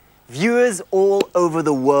Viewers all over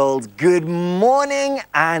the world, good morning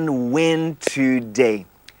and win today.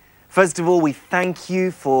 First of all, we thank you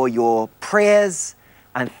for your prayers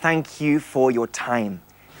and thank you for your time.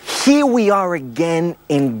 Here we are again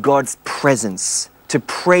in God's presence to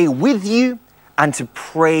pray with you and to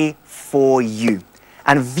pray for you.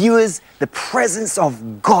 And viewers, the presence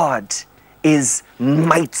of God is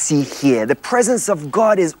mighty here. The presence of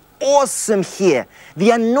God is awesome here.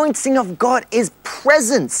 The anointing of God is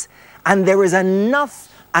present. And there is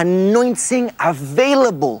enough anointing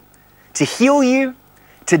available to heal you,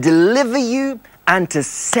 to deliver you, and to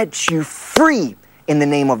set you free in the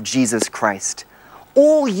name of Jesus Christ.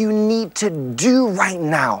 All you need to do right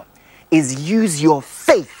now is use your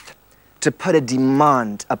faith to put a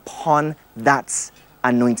demand upon that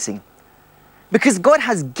anointing. Because God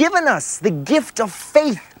has given us the gift of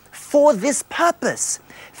faith for this purpose.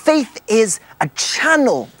 Faith is a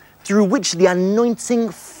channel through which the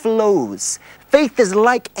anointing flows. Faith is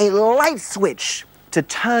like a light switch to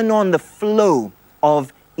turn on the flow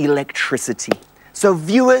of electricity. So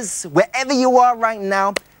viewers, wherever you are right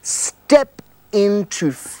now, step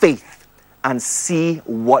into faith and see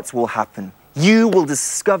what will happen. You will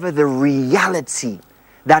discover the reality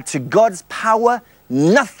that to God's power,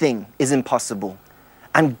 nothing is impossible.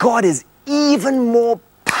 And God is even more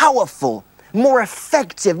powerful, more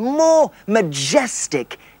effective, more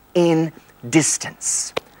majestic in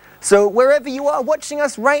distance. So wherever you are watching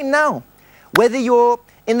us right now, whether you're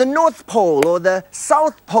in the North Pole or the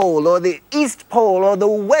South Pole or the East Pole or the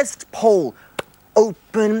West Pole,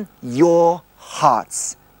 open your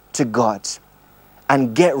hearts to God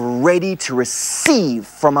and get ready to receive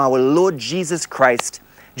from our Lord Jesus Christ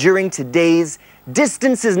during today's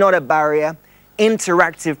Distance is Not a Barrier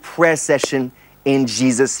interactive prayer session in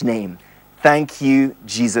Jesus' name. Thank you,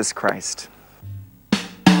 Jesus Christ.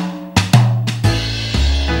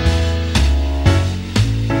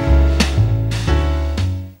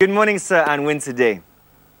 Good morning, sir, and win today.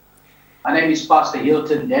 My name is Pastor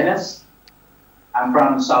Hilton Dennis. I'm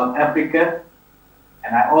from South Africa,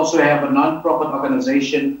 and I also have a non-profit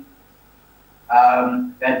organization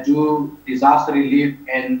that do disaster relief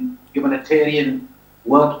and humanitarian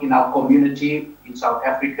work in our community in South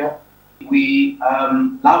Africa. We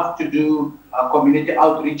love to do community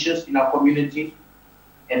outreaches in our community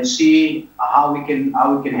and see how we can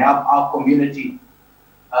help our community.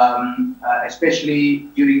 Especially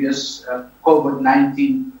during this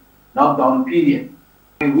COVID-19 lockdown period.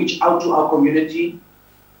 We reach out to our community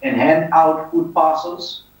and hand out food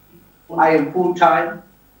parcels. I am full-time,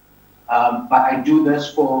 but I do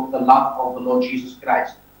this for the love of the Lord Jesus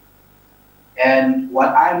Christ. And what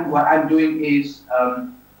I'm doing is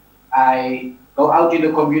I go out in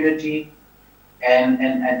the community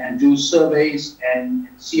and do surveys and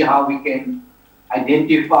see how we can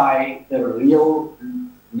identify the real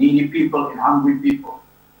needy people and hungry people.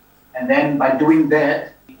 And then by doing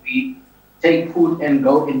that, we take food and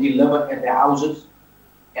go and deliver at their houses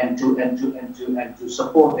and to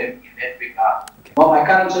support them in that regard. Okay. Well, my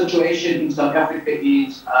current situation in South Africa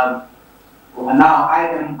is now I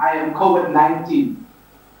am COVID-19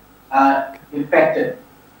 infected,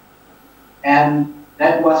 and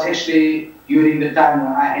that was actually during the time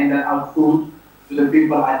when I handed out food to the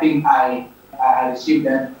people. I think I received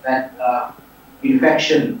that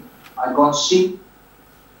infection. I got sick,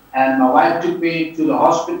 and my wife took me to the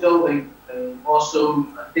hospital. They also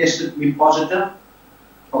tested me positive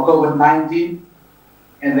for COVID-19,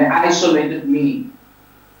 and they isolated me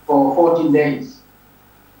for 14 days.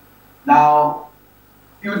 Now,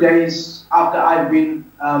 a few days after I've been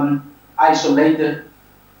isolated,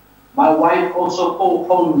 my wife also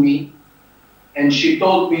phoned me, and she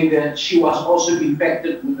told me that she was also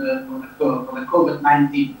infected with the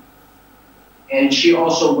COVID-19. And she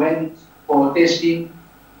also went for testing,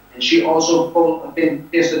 and she also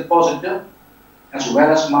tested positive, as well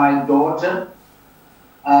as my daughter.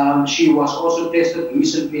 She was also tested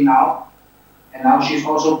recently now, and now she's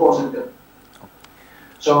also positive.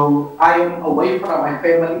 So I am away from my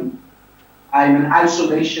family. I'm in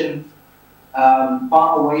isolation,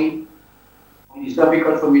 far away. It's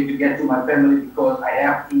difficult for me to get to my family because I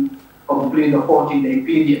have to complete the 14-day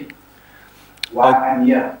period while I'm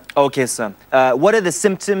here. Okay, sir. What are the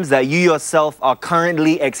symptoms that you yourself are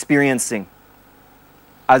currently experiencing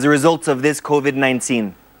as a result of this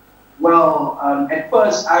COVID-19? Well, at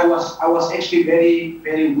first I was actually very,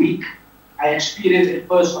 very weak. I experienced at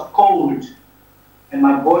first a cold, and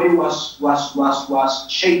my body was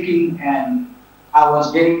shaking, and I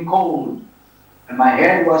was getting cold, and my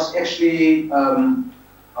head was actually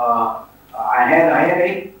I had a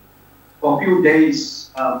headache for a few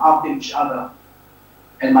days after each other.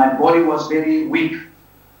 and my body was very weak.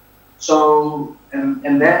 So,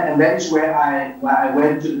 and that is where I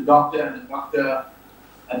went to the doctor, and the doctor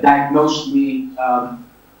diagnosed me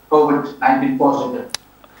COVID-19 positive.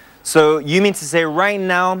 So you mean to say right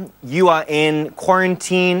now you are in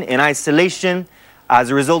quarantine, in isolation as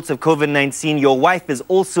a result of COVID-19. Your wife is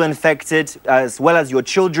also infected as well as your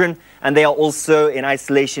children, and they are also in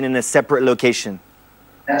isolation in a separate location.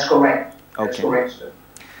 That's correct. Okay. That's correct, sir.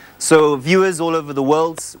 So viewers all over the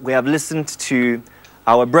world, we have listened to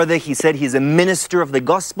our brother. He said he's a minister of the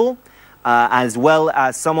gospel, as well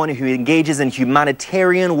as someone who engages in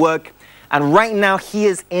humanitarian work. And right now he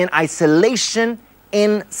is in isolation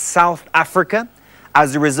in South Africa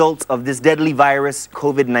as a result of this deadly virus,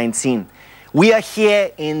 COVID-19. We are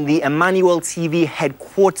here in the Emmanuel TV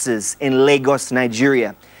headquarters in Lagos,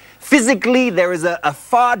 Nigeria. Physically, there is a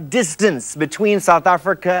far distance between South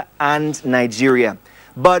Africa and Nigeria.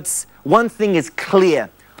 But one thing is clear.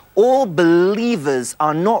 All believers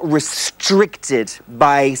are not restricted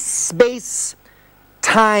by space,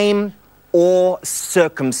 time, or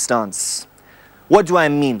circumstance. What do I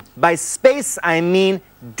mean? By space, I mean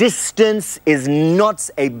distance is not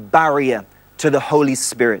a barrier to the Holy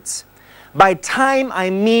Spirit. By time, I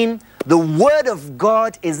mean the Word of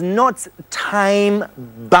God is not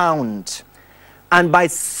time-bound. And by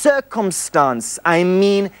circumstance, I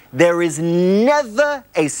mean there is never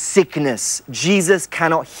a sickness Jesus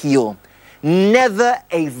cannot heal. Never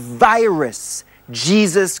a virus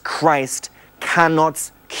Jesus Christ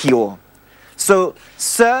cannot cure. So,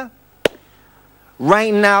 sir,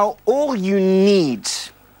 right now, all you need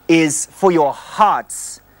is for your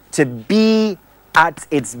hearts to be at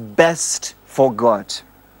its best for God.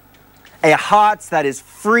 A heart that is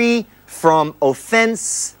free from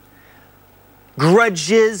offense,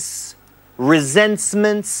 grudges,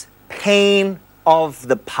 resentments, pain of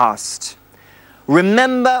the past.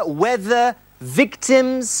 Remember, whether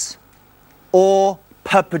victims or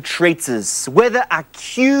perpetrators, whether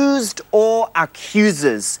accused or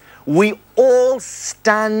accusers, we all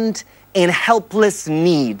stand in helpless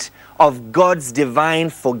need of God's divine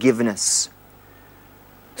forgiveness.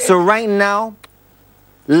 So right now,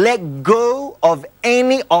 let go of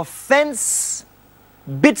any offense,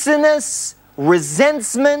 bitterness,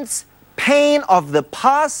 resentment, pain of the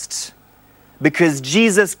past, because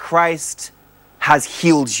Jesus Christ has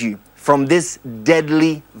healed you from this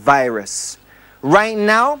deadly virus. Right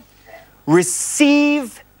now,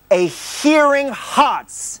 receive a hearing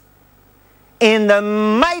heart in the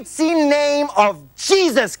mighty name of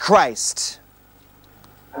Jesus Christ.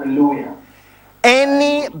 Hallelujah.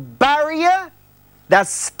 Any barrier that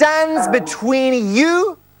stands between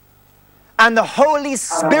you and the Holy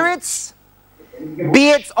Spirit, be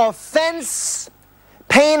it offense,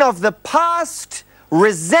 pain of the past,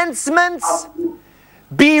 resentment,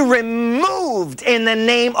 be removed in the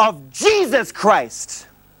name of Jesus Christ.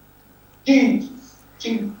 Jesus.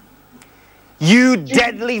 You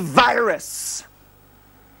deadly virus.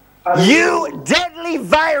 You deadly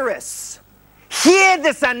virus. Hear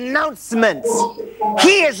this announcement.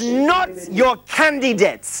 He is not your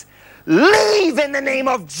candidate. Leave in the name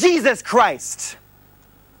of Jesus Christ.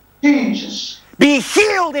 Jesus. Be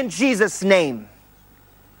healed in Jesus' name.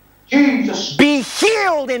 Jesus. Be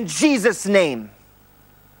healed in Jesus' name.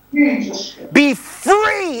 Jesus. Be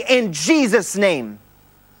free in Jesus' name.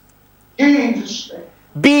 Jesus.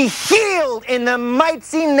 Be healed in the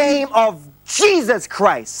mighty name of Jesus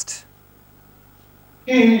Christ.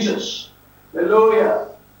 Jesus. Hallelujah.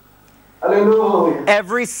 Hallelujah.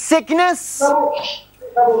 Every sickness,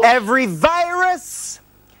 every virus,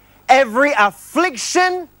 every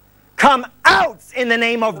affliction, come out in the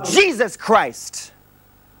name of Jesus Christ.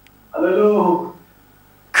 Hallelujah.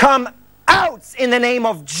 Come out in the name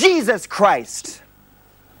of Jesus Christ.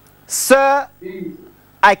 Sir,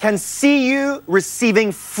 I can see you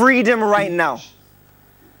receiving freedom right now.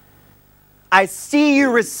 I see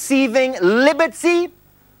you receiving liberty.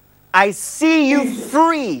 I see you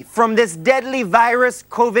free from this deadly virus,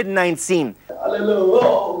 COVID-19.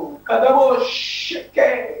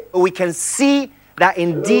 We can see that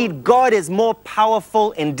indeed God is more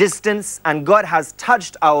powerful in distance, and God has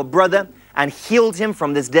touched our brother and healed him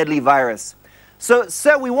from this deadly virus. So,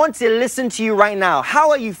 sir, we want to listen to you right now. How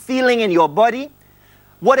are you feeling in your body?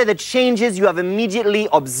 What are the changes you have immediately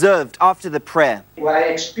observed after the prayer? What I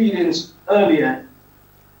experienced earlier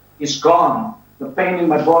is gone. The pain in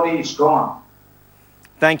my body is gone.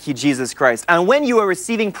 Thank you, Jesus Christ. And when you were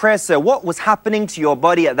receiving prayer, sir, what was happening to your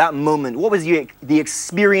body at that moment? What was the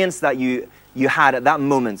experience that you had at that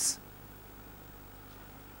moment?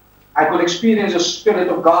 I could experience the Spirit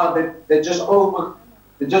of God that just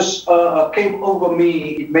it just came over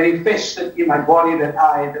me. It manifested in my body that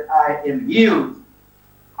I am healed.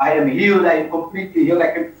 I am healed. I am completely healed.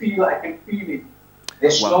 I can feel it.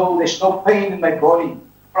 There's no pain in my body.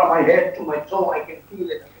 From my head to my toe, I can feel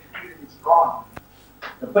it. It's gone.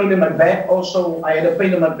 The pain in my back also, I had a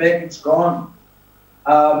pain in my back, it's gone.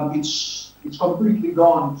 It's completely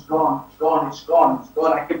gone. It's gone.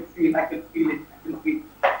 I can feel it.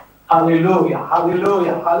 Hallelujah.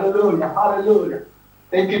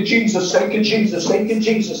 Thank you, Jesus. Thank you,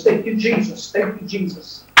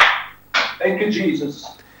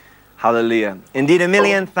 Jesus. Hallelujah. Indeed, a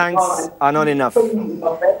million thanks are not enough.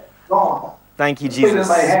 Thank you, Jesus.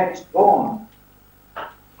 My head is gone.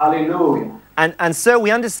 Hallelujah. And so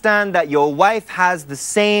we understand that your wife has the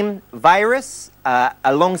same virus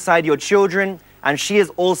alongside your children, and she is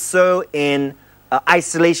also in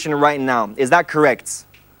isolation right now. Is that correct?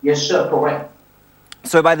 Yes, sir, correct.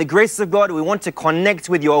 So by the grace of God, we want to connect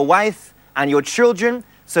with your wife and your children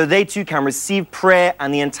so they too can receive prayer,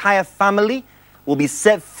 and the entire family will be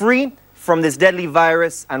set free from this deadly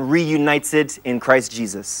virus and reunited in Christ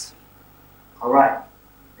Jesus. All right.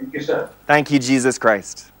 Thank you, sir. Thank you, Jesus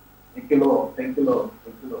Christ. Thank you, Lord.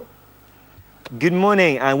 Good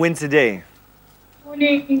morning, and win today.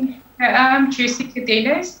 Morning. I'm Jessica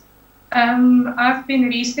Dennis. I've been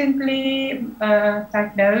recently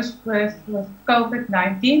diagnosed with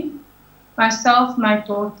COVID-19. Myself, my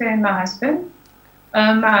daughter, and my husband.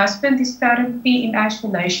 My husband is currently in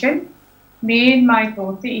isolation. Me and my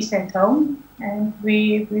daughter is at home, and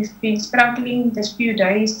we've been struggling this few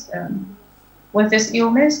days with this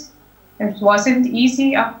illness. It wasn't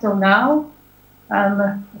easy up till now.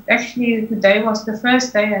 Actually, today was the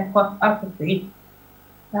first day I got out of bed.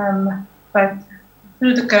 But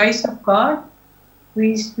through the grace of God,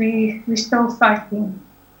 we're still fighting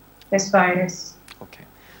this virus. Okay.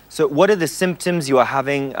 So what are the symptoms you are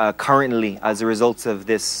having currently as a result of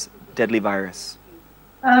this deadly virus?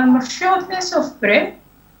 Shortness of breath.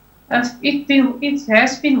 It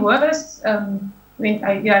has been worse when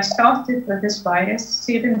I started with this virus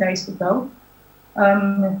 7 days ago.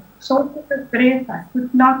 Shortness of breath. I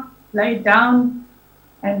could not lay down,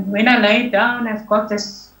 and when I lay down, I've got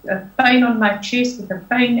this pain on my chest, the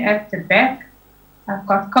pain at the back. I've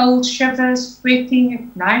got cold shivers, sweating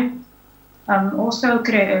at night. Also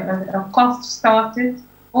a cough started.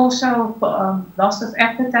 Also loss of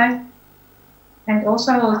appetite. And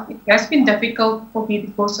also it has been difficult for me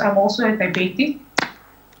because I'm also a diabetic.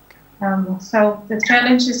 So the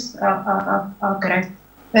challenges are great.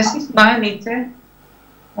 This is my letter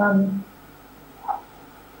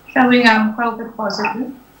showing I'm COVID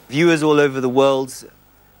positive. Viewers all over the world,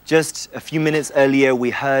 just a few minutes earlier we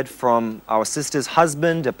heard from our sister's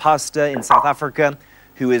husband, a pastor in South Africa,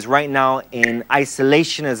 who is right now in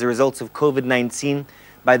isolation as a result of COVID-19.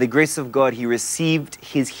 By the grace of God, he received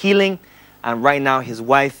his healing, and right now his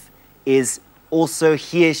wife is also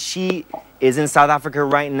here. She is in South Africa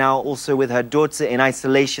right now, also with her daughter in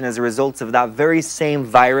isolation as a result of that very same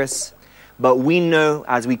virus. But we know,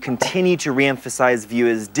 as we continue to re-emphasize,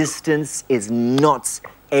 viewers, distance is not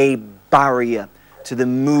a barrier to the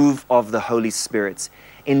move of the Holy Spirit.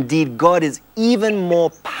 Indeed, God is even more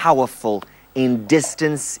powerful in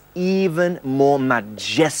distance, even more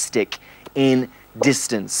majestic in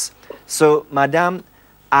distance. So, Madame,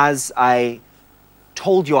 as I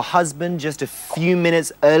told your husband just a few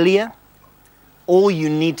minutes earlier, all you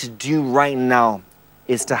need to do right now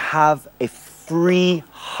is to have a free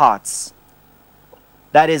heart.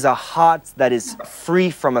 That is a heart that is free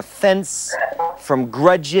from offense, from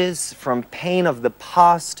grudges, from pain of the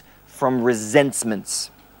past, from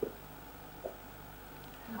resentments.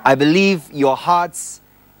 I believe your heart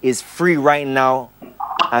is free right now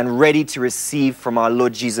and ready to receive from our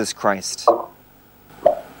Lord Jesus Christ.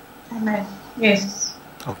 Amen. Yes.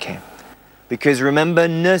 Okay. Because remember,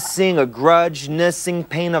 nursing a grudge, nursing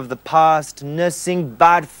pain of the past, nursing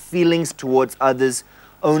bad feelings towards others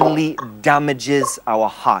only damages our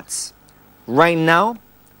hearts. Right now,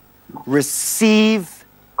 receive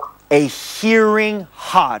a hearing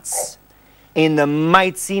heart in the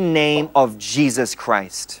mighty name of Jesus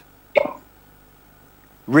Christ.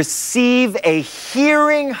 Receive a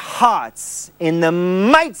hearing heart in the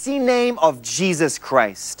mighty name of Jesus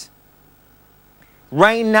Christ.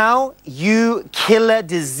 Right now, you killer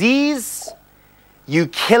disease, you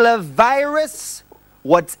killer virus,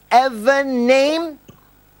 whatever name,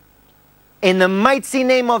 in the mighty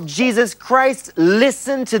name of Jesus Christ,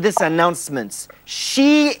 listen to this announcement.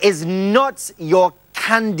 She is not your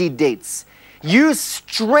candidate. You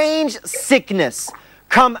strange sickness,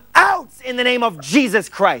 come out in the name of Jesus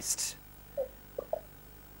Christ.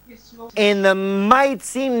 Yes, In the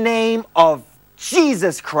mighty name of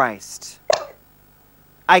Jesus Christ.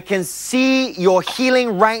 I can see your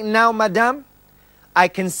healing right now, madam. I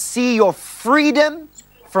can see your freedom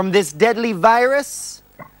from this deadly virus.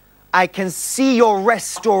 I can see your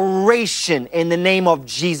restoration in the name of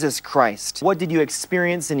Jesus Christ. What did you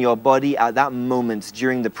experience in your body at that moment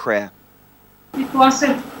during the prayer? It was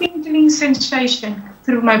a tingling sensation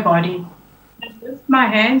through my body. With my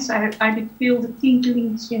hands, I did feel the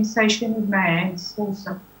tingling sensation in my hands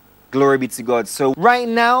also. Glory be to God. So right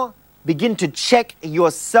now, begin to check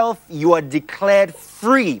yourself. You are declared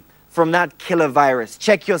free from that killer virus.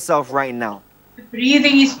 Check yourself right now. The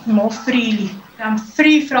breathing is more freely. I'm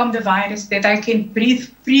free from the virus, that I can breathe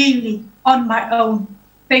freely on my own.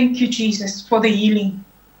 Thank you, Jesus, for the healing.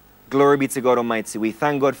 Glory be to God Almighty. We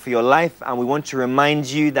thank God for your life, and we want to remind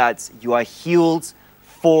you that you are healed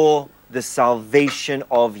for the salvation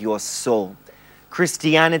of your soul.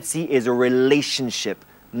 Christianity is a relationship,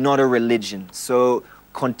 not a religion. So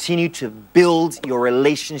continue to build your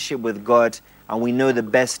relationship with God, and we know the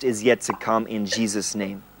best is yet to come in Jesus'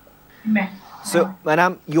 name. Amen. So,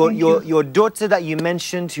 madam, your daughter that you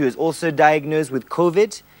mentioned, who is also diagnosed with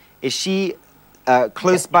COVID, is she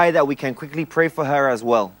close by that we can quickly pray for her as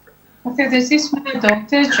well? Okay, this is my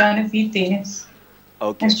daughter, Genevieve Dennis.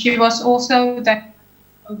 Okay. And she was also diagnosed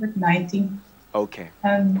with COVID-19. Okay.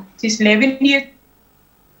 She's 11 years,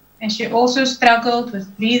 and she also struggled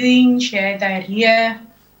with breathing. She had diarrhea,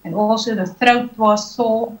 and also the throat was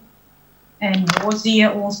sore, and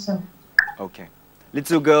nausea also. Okay.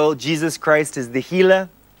 Little girl, Jesus Christ is the healer,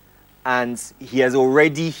 and he has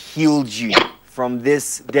already healed you from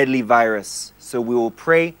this deadly virus. So we will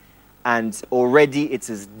pray, and already it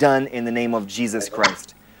is done in the name of Jesus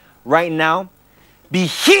Christ. Right now, be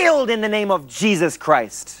healed in the name of Jesus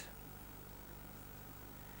Christ.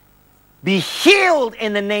 Be healed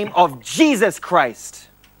in the name of Jesus Christ.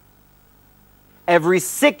 Every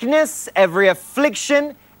sickness, every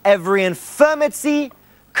affliction, every infirmity,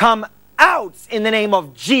 come out in the name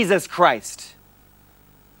of Jesus Christ.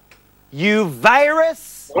 You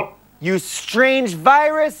virus, you strange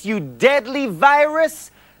virus, you deadly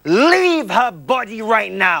virus, leave her body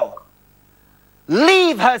right now.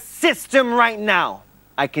 Leave her system right now.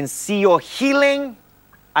 I can see your healing.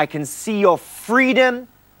 I can see your freedom.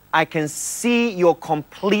 I can see your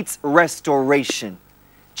complete restoration.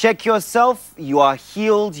 Check yourself. You are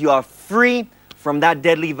healed. You are free from that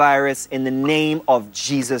deadly virus in the name of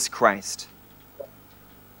Jesus Christ.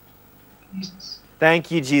 Jesus. Thank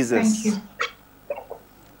you, Jesus. Thank you.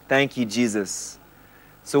 Thank you, Jesus.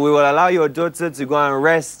 So we will allow your daughter to go and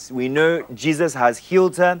rest. We know Jesus has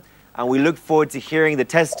healed her, and we look forward to hearing the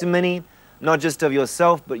testimony, not just of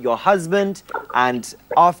yourself, but your husband. And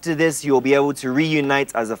after this, you'll be able to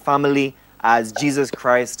reunite as a family as Jesus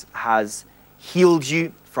Christ has healed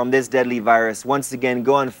you from this deadly virus. Once again,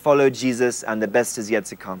 go and follow Jesus, and the best is yet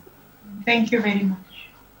to come. Thank you very much.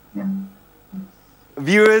 Yeah.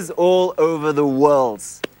 Viewers all over the world,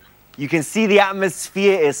 you can see the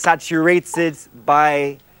atmosphere is saturated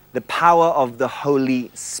by the power of the Holy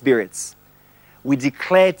Spirit. We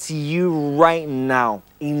declare to you right now,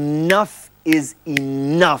 enough is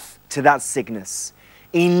enough to that sickness.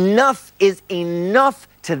 Enough is enough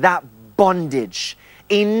to that bondage.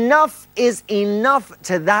 Enough is enough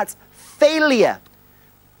to that failure.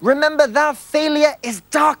 Remember, that failure is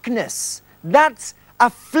darkness. That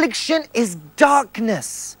affliction is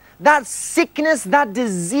darkness. That sickness, that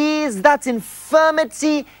disease, that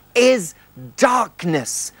infirmity is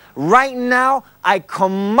darkness. Right now, I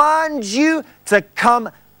command you to come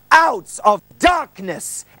out of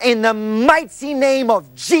darkness in the mighty name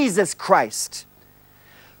of Jesus Christ.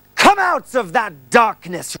 Come out of that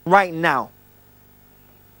darkness right now.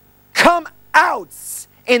 Come out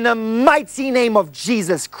in the mighty name of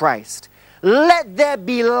Jesus Christ. Let there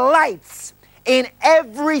be lights in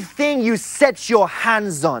everything you set your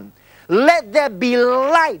hands on. Let there be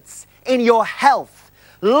lights in your health,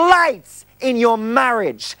 lights in your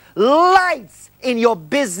marriage, lights in your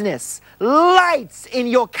business, lights in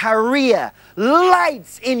your career,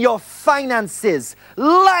 lights in your finances,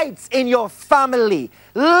 lights in your family.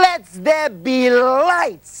 Let there be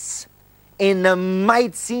lights in the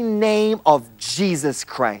mighty name of Jesus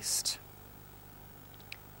Christ.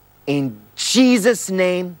 In Jesus'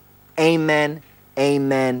 name, amen,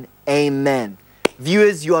 amen, amen.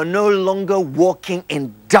 Viewers, you are no longer walking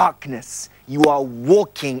in darkness. You are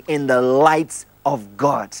walking in the light of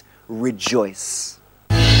God. Rejoice.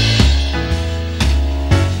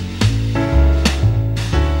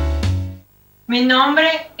 Mi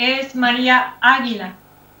nombre es María Águila.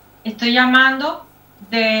 Estoy llamando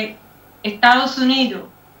de Estados Unidos.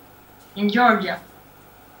 en Georgia.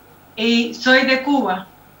 Y soy de Cuba.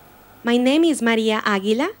 My name is Maria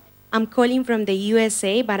Aguila. I'm calling from the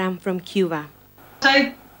USA, but I'm from Cuba.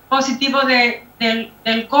 Soy positivo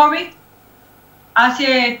del COVID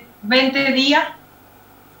hace 20 días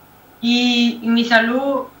y mi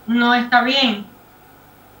salud no está bien.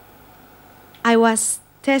 I was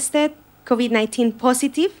tested COVID-19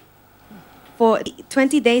 positive for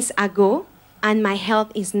 20 days ago, and my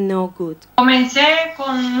health is no good. Comencé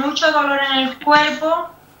con mucho dolor en el cuerpo,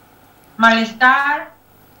 malestar,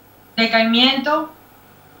 decaimiento,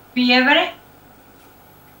 fiebre.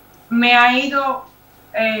 Me ha ido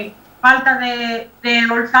falta de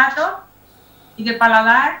olfato y de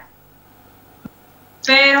paladar,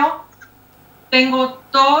 pero tengo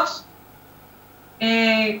tos,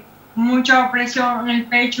 mucha presión en el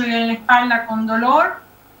pecho y en la espalda con dolor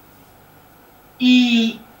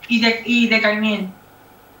y decaimiento.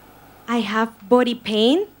 I have body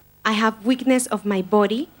pain. I have weakness of my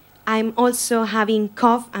body. I'm also having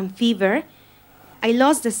cough and fever. I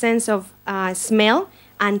lost the sense of smell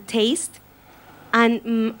and taste,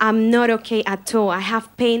 and I'm not okay at all. I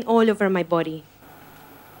have pain all over my body.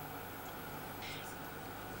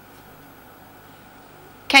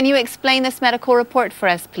 Can you explain this medical report for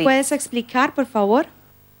us, please? ¿Puedes explicar, por favor,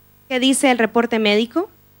 qué dice el reporte médico?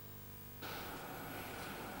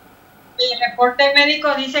 El reporte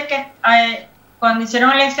médico dice que cuando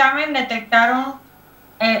hicieron el examen detectaron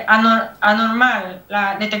anormal,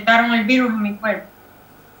 detectaron el virus en mi cuerpo.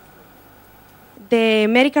 The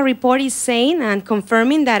medical report is saying and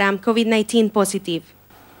confirming that I'm COVID-19 positive.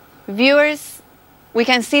 Viewers, we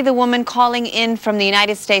can see the woman calling in from the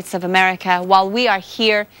United States of America while we are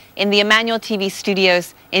here in the Emmanuel TV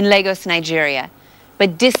studios in Lagos, Nigeria.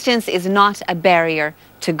 But distance is not a barrier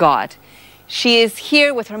to God. She is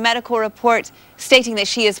here with her medical report stating that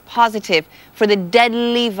she is positive for the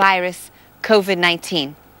deadly virus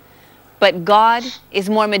COVID-19. But God is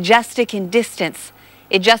more majestic in distance.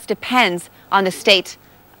 It just depends on the state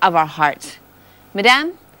of our heart.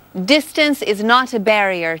 Madame, distance is not a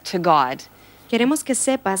barrier to God. Queremos que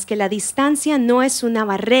sepas que la distancia no es una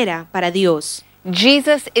barrera para Dios.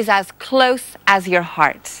 Jesus is as close as your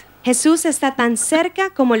heart. Jesús está tan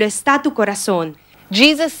cerca como lo está tu corazón.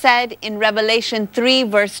 Jesus said in Revelation 3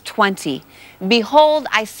 verse 20, "Behold,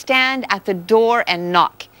 I stand at the door and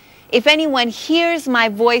knock. If anyone hears my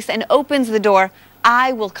voice and opens the door,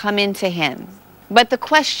 I will come into him." But the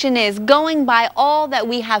question is, going by all that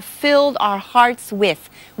we have filled our hearts with,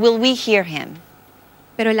 will we hear him?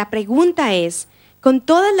 Pero la pregunta es, con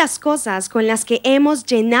todas las cosas con las que hemos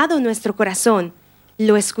llenado nuestro corazón,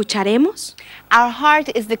 ¿lo escucharemos? Our heart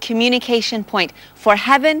is the communication point for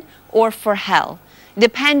heaven or for hell,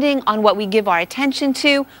 depending on what we give our attention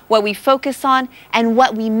to, what we focus on, and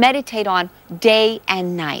what we meditate on day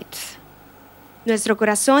and night. Nuestro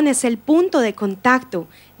corazón es el punto de contacto,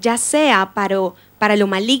 ya sea para lo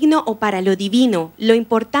maligno o para lo divino. Lo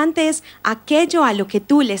importante es aquello a lo que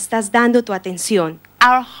tú le estás dando tu atención.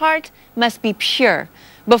 Our heart must be pure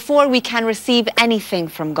before we can receive anything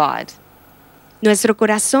from God. Nuestro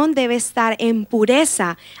corazón debe estar en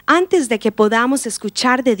pureza antes de que podamos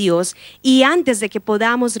escuchar de Dios y antes de que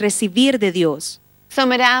podamos recibir de Dios. So,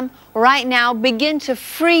 Madame, right now, begin to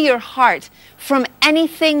free your heart from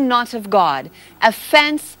anything not of God,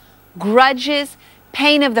 offense, grudges,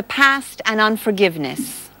 pain of the past, and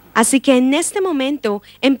unforgiveness. Así que en este momento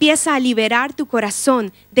empieza a liberar tu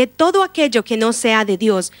corazón de todo aquello que no sea de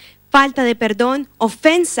Dios, falta de perdón,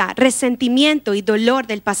 ofensa, resentimiento y dolor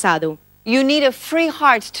del pasado. You need a free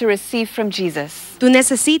heart to receive from Jesus. Tú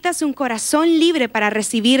necesitas un corazón libre para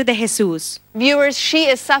recibir de Jesús. Viewers, she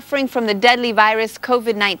is suffering from the deadly virus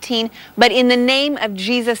COVID-19, but in the name of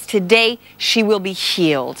Jesus today, she will be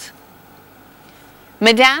healed.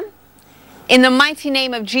 Madame, in the mighty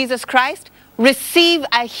name of Jesus Christ, receive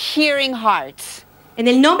a hearing heart. En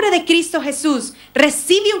el nombre de Cristo Jesús,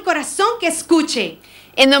 recibe un corazón que escuche.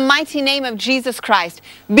 In the mighty name of Jesus Christ,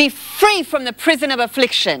 be free from the prison of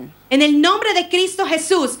affliction. En el nombre de Cristo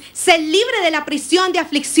Jesús, sé libre de la prisión de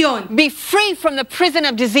aflicción. Be free from the prison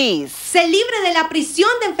of disease. Sé libre de la prisión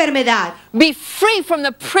de enfermedad. Be free from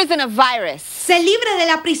the prison of virus. Sé libre de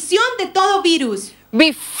la prisión de todo virus.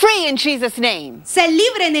 Be free in Jesus' name. Sé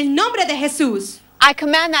libre en el nombre de Jesús. I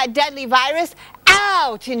command that deadly virus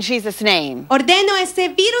out in Jesus' name. Ordeno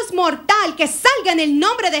este virus mortal que salga en el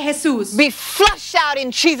nombre de Jesús. Be flushed out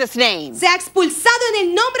in Jesus' name. Sea expulsado en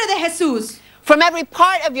el nombre de Jesús. From every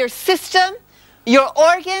part of your system, your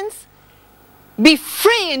organs, be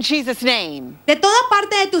free in Jesus' name. De toda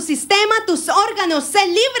parte de tu sistema, tus órganos, sé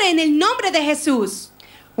libre en el nombre de Jesús.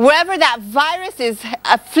 Wherever that virus is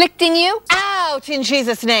afflicting you, out in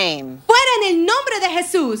Jesus' name. Fuera en el nombre de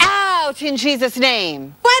Jesús. Out in Jesus'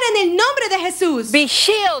 name. Fuera en el nombre de Jesús. Be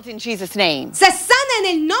healed in Jesus' name. Se sana en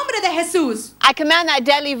el nombre de Jesús. I command that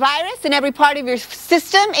deadly virus in every part of your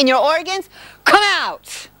system, in your organs, come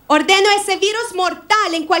out. Ordeno ese virus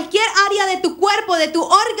mortal en cualquier área de tu cuerpo, de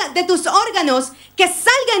tus órganos, que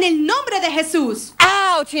salga en el nombre de Jesús.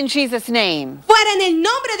 Out in Jesus' name. Fuera en el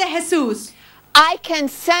nombre de Jesús. I can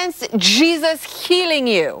sense Jesus healing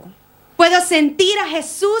you. Puedo sentir a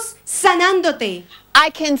Jesús sanándote. I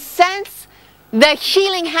can sense the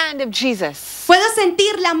healing hand of Jesus. Puedo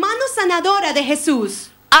sentir la mano sanadora de Jesús.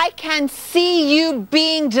 I can see you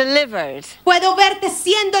being delivered. Puedo verte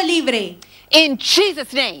siendo libre. In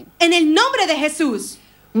Jesus' name. En el nombre de Jesús.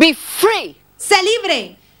 Be free. Sé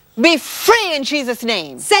libre. Be free in Jesus'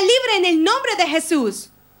 name. Sé libre en el nombre de Jesús.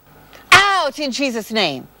 Out in Jesus'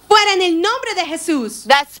 name. Fuera en el nombre de Jesús.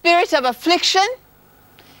 That spirit of affliction,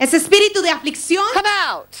 Ese espíritu de aflicción, come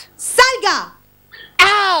out. salga.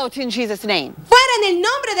 Out in Jesus' name. Fuera en el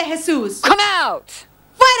nombre de Jesús. Come out.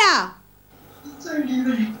 Fuera. Soy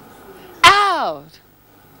libre. Out.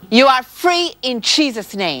 You are free in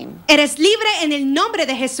Jesus' name. Eres libre en el nombre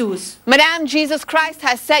de Jesús. Madame, Jesus Christ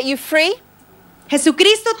has set you free.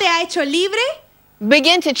 Jesucristo te ha hecho libre.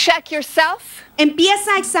 Begin to check yourself.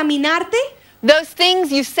 Empieza a examinarte. Those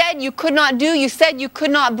things you said you could not do, you said you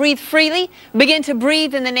could not breathe freely, begin to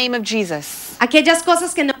breathe in the name of Jesus. Aquellas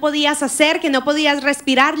cosas que no podías hacer, que no podías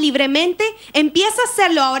respirar libremente, empieza a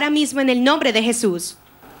hacerlo ahora mismo en el nombre de Jesús.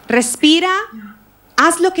 Respira.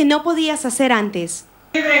 Haz lo que no podías hacer antes.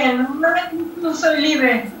 Libre, en el nombre de Jesús soy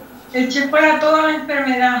libre. Eché fuera toda la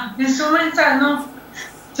enfermedad. Jesús me sanó.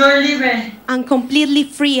 Soy libre. I'm completely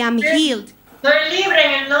free. I'm healed. Soy libre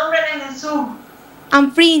en el nombre de Jesús.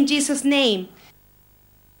 I'm free in Jesus' name.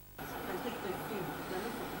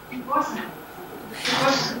 ¿Qué cosa? ¿Qué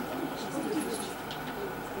cosa?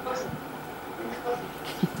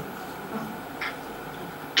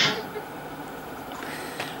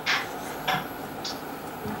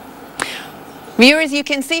 Viewers, you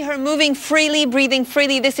can see her moving freely, breathing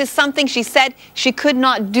freely. This is something she said she could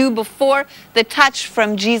not do before the touch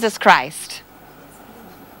from Jesus Christ.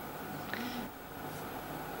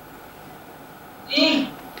 Sí.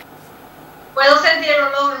 Puedo sentir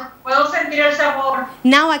el olor, puedo sentir el sabor.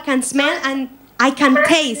 Now I can smell and I can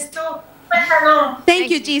taste. Jesús me sanó. Thank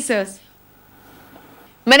you, Jesus.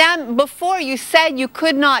 Madame, before you said you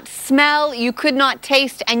could not smell, you could not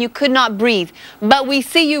taste, and you could not breathe. But we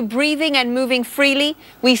see you breathing and moving freely.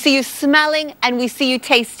 We see you smelling and we see you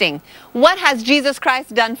tasting. What has Jesus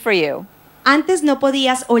Christ done for you? Antes no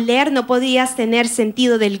podías oler, no podías tener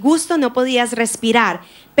sentido del gusto, no podías respirar,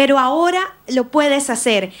 pero ahora lo puedes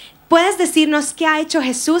hacer. ¿Puedes decirnos qué ha hecho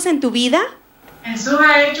Jesús en tu vida? Jesús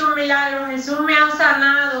ha hecho un milagro, Jesús me ha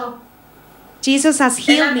sanado. Jesus has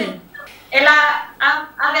healed me. Él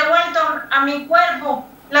ha devuelto a mi cuerpo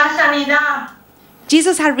la sanidad.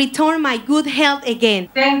 Jesus has returned my good health again.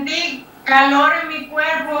 Sentí calor en mi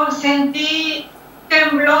cuerpo, sentí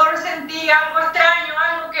temblor, sentí algo extraño,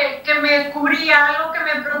 algo que me cubría, algo que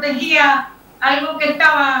me protegía, algo que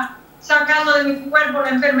estaba sacando de mi cuerpo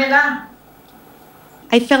la enfermedad.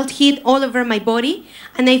 I felt heat all over my body,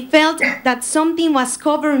 and I felt that something was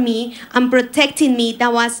covering me and protecting me,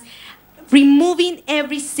 that was removing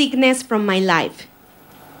every sickness from my life.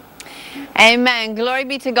 Amen. Glory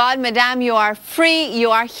be to God. Madame, you are free,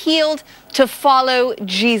 you are healed to follow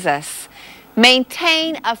Jesus.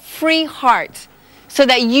 Maintain a free heart so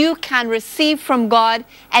that you can receive from God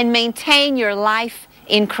and maintain your life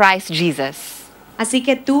in Christ Jesus. Así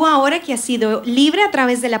que tú ahora que has sido libre a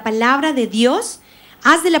través de la palabra de Dios,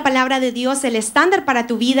 haz de la palabra de Dios el estándar para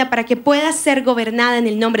tu vida para que puedas ser gobernada en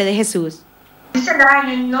el nombre de Jesús. En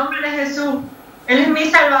el nombre de Jesús, Él es mi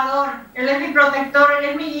salvador, Él es mi protector,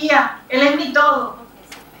 Él es mi guía, Él es mi todo.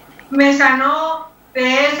 Me sanó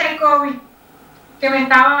de ese COVID que me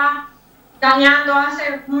estaba dañando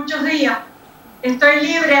hace muchos días. Estoy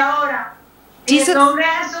libre ahora. En el nombre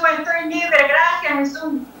de Jesús estoy libre. Gracias,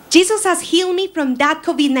 Jesús. Jesus has healed me from that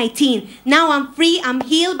COVID-19. Now I'm free, I'm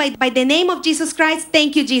healed by the name of Jesus Christ.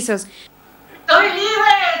 Thank you, Jesus. Estoy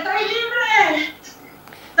libre, estoy libre.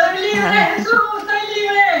 Estoy libre, Jesús, estoy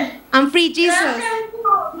libre. I'm free, Jesus. Gracias,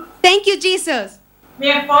 Jesús. Thank you, Jesus. Mi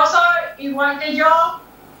esposo, igual que yo,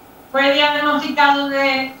 fue diagnosticado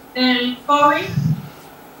del COVID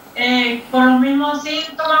con los mismos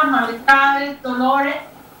síntomas, malestares, dolores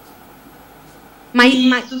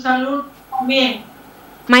y su salud también.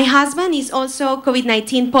 My husband is also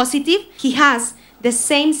COVID-19 positive. He has the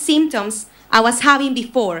same symptoms I was having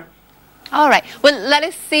before. All right. Well, let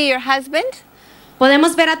us see your husband.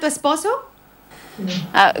 ¿Podemos ver a tu esposo?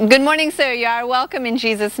 Good morning, sir. You are welcome in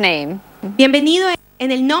Jesus' name. Bienvenido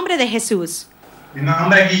en el nombre de Jesús. Mi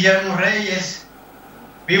nombre es Guillermo Reyes.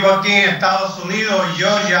 Vivo aquí en Estados Unidos,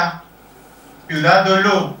 Georgia, Ciudad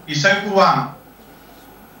Duluth, y soy cubano.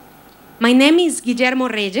 My name is Guillermo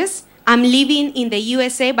Reyes. I'm living in the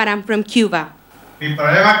USA, but I'm from Cuba. Mi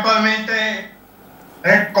problema actualmente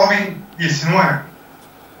es COVID-19.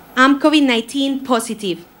 I'm COVID-19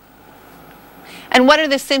 positive. And what are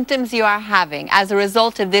the symptoms you are having as a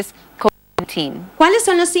result of this COVID-19? ¿Cuáles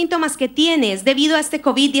son los síntomas que tienes debido a este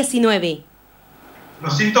COVID-19?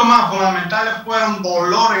 Los síntomas fundamentales fueron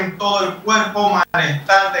dolor en todo el cuerpo,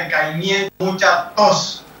 malestar, decaimiento, mucha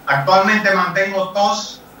tos. Actualmente mantengo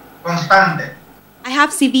tos constante. I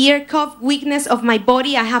have severe cough, weakness of my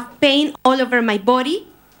body. I have pain all over my body.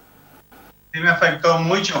 Sí me afectó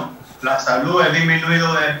mucho la salud, he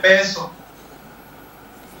disminuido de peso.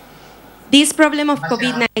 This problem of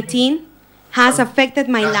COVID-19 has affected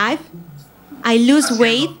my life. I lose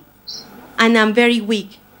weight and I'm very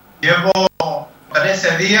weak. Llevo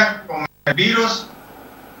 13 días con el virus,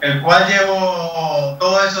 el cual llevo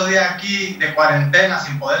todos esos días aquí de cuarentena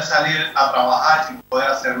sin poder salir a trabajar, sin poder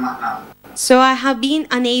hacer más nada. So I have been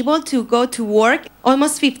unable to go to work,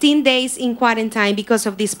 almost 15 days in quarantine because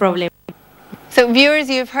of this problem. So viewers,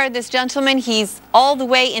 you've heard this gentleman. He's all the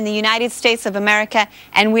way in the United States of America,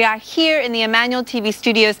 and we are here in the Emmanuel TV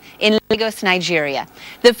studios in Lagos, Nigeria.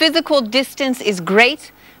 The physical distance is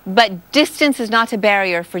great, but distance is not a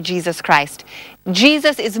barrier for Jesus Christ.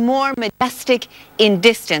 Jesus is more majestic in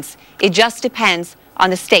distance. It just depends on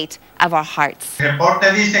the state of our hearts. El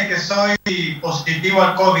reporte dice que soy positivo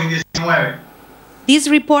al COVID-19. This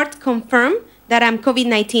report confirmed that I'm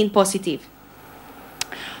COVID-19 positive.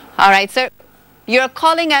 All right, sir. You're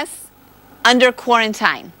calling us under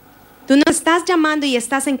quarantine. Tú nos estás llamando y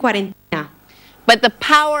estás en cuarentena. But the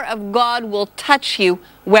power of God will touch you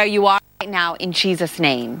where you are right now in Jesus'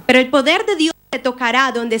 name. Pero el poder de Dios te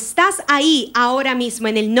tocará donde estás ahí ahora mismo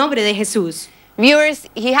en el nombre de Jesús. Viewers,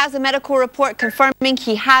 he has a medical report confirming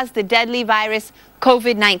he has the deadly virus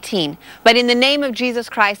COVID-19. But in the name of Jesus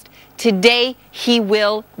Christ, today he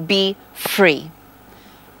will be free.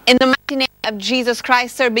 In the mighty name of Jesus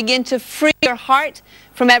Christ, sir, begin to free your heart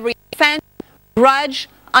from every offense, grudge,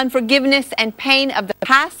 unforgiveness, and pain of the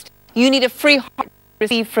past. You need a free heart to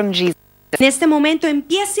receive from Jesus. En este momento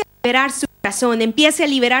empiece a liberar su corazón, empiece a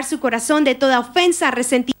liberar su corazón de toda ofensa,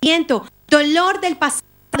 resentimiento, dolor del pasado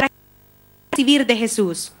para recibir de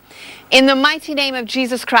Jesús. In the mighty name of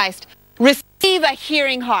Jesus Christ, receive a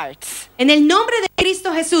hearing heart. En el nombre de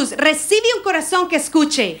Cristo Jesús, recibe un corazón que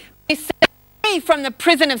escuche. Be set free from the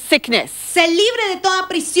prison of sickness. Se libre de toda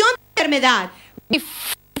prisión de enfermedad. Be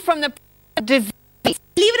free from the prison of disease.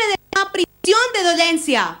 Libre de toda prisión de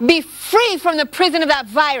dolencia. Be free from the prison of that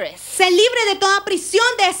virus. Se libre de toda prisión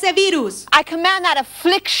de ese virus. I command that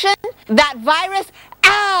affliction, that virus,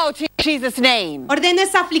 out in Jesus' name. Ordeno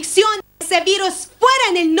esa aflicción, ese virus, fuera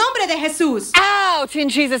en el nombre de Jesús. Out in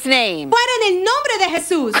Jesus' name. Fuera en el nombre de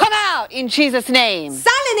Jesús. Come out in Jesus' name.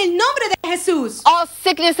 Sale en el nombre de Jesús. All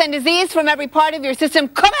sickness and disease from every part of your system,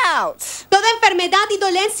 come out. Toda enfermedad y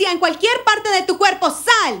dolencia en cualquier parte de tu cuerpo,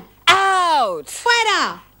 sal. Out.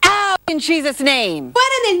 Fuera. Out in Jesus' name.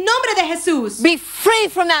 Fuera en el nombre de Jesús. Be free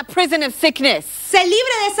from that prison of sickness. Se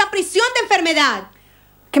libre de esa prisión de enfermedad.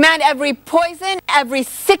 Command every poison, every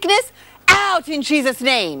sickness, out in Jesus'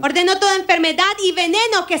 name. Ordeno toda enfermedad y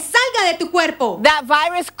veneno que salga de tu cuerpo. That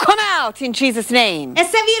virus, come out in Jesus' name.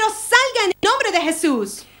 Ese virus salga en el nombre de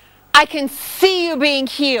Jesús. I can see you being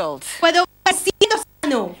healed. Puedo verte siendo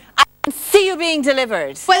sano. I can see you being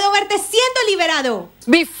delivered. Puedo verte siendo liberado.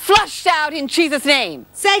 Be flushed out in Jesus' name.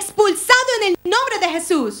 Sea expulsado en el nombre de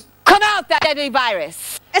Jesús. Come out that deadly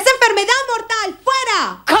virus. Esa enfermedad mortal,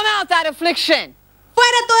 fuera. Come out that affliction.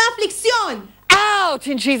 Fuera toda aflicción. Out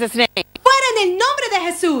in Jesus' name. Fuera en el nombre de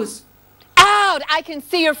Jesús. Out. I can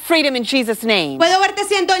see your freedom in Jesus' name. Puedo verte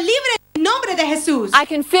siendo libre en el nombre de Jesús. I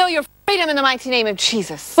can feel your freedom in the mighty name of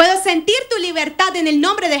Jesus. Puedo sentir tu libertad en el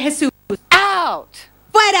nombre de Jesús. Out.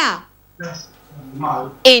 Fuera.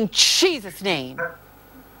 In Jesus' name.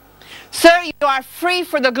 Sir, you are free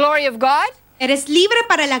for the glory of God. Eres libre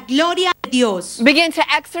para la gloria de Dios. Begin to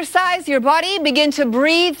exercise your body. Begin to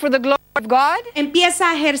breathe for the glory of God.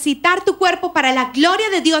 Empieza a ejercitar tu cuerpo para la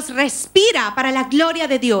gloria de Dios. Respira para la gloria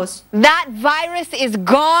de Dios. That virus is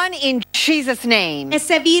gone in Jesus' name.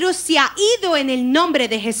 Ese virus se ha ido en el nombre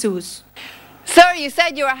de Jesús. Sir, you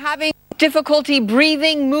said you are having difficulty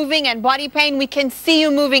breathing, moving, and body pain. We can see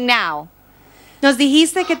you moving now. Nos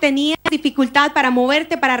dijiste que tenías dificultad para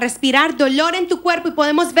moverte, para respirar, dolor en tu cuerpo y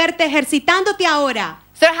podemos verte ejercitándote ahora.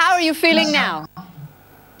 Sir, how are you feeling now?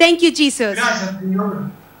 Thank you, Jesus. Gracias, Señor.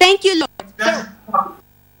 Thank you, Lord. Gracias, Padre.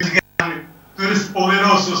 Eres grande. Tú eres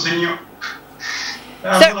poderoso, Señor. Te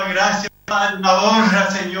damos la gracia, Padre, la honra,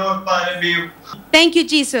 Señor, Padre mío. Thank you,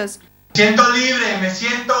 Jesus. Me siento libre, me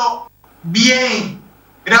siento bien.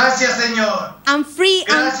 Gracias, Señor. I'm free.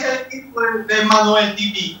 Gracias al equipo de Emmanuel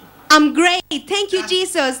TV. I'm great. Thank you,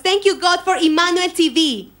 Jesus. Thank you, God, for Emmanuel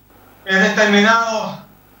TV. He determinado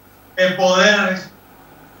el poder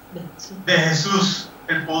de Jesús,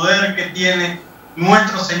 el poder que tiene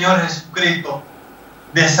nuestro Señor Jesucristo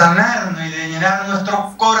de sanarnos y de llenar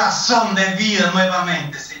nuestro corazón de vida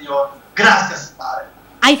nuevamente, Señor. Gracias, Padre.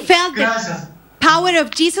 I felt the Gracias. power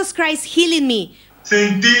of Jesus Christ healing me.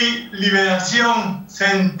 Sentí liberación,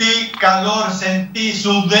 sentí calor,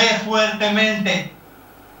 sudé fuertemente.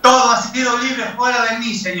 Todo ha sido libre fuera de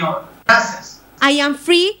mí, Señor. Gracias. I am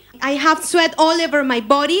free. I have sweat all over my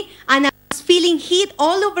body, and I was feeling heat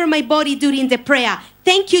all over my body during the prayer.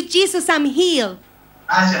 Thank you, Jesus. I'm healed.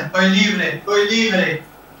 Gracias, estoy libre, estoy libre.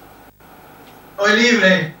 Estoy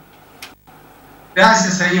libre.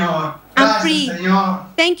 Gracias, Señor. I'm free. Gracias, Señor.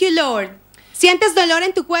 Thank you, Lord. ¿Sientes dolor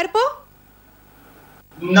en tu cuerpo?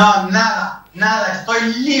 No, nada, nada.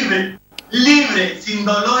 Estoy libre, libre, sin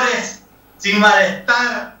dolores, sin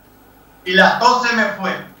malestar. Y la tos se me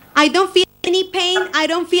fue. I don't feel any pain. I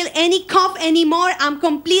don't feel any cough anymore. I'm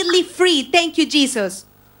completely free. Thank you, Jesus.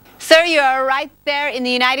 Sir, you are right there in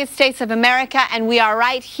the United States of America, and we are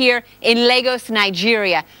right here in Lagos,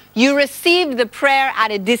 Nigeria. You received the prayer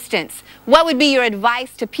at a distance. What would be your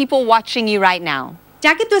advice to people watching you right now?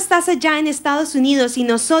 Ya que tú estás allá en Estados Unidos y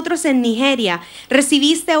nosotros en Nigeria,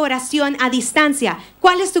 recibiste oración a distancia.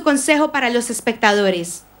 ¿Cuál es tu consejo para los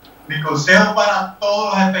espectadores? Mi consejo para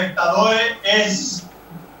todos los espectadores es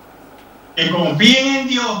que confíen en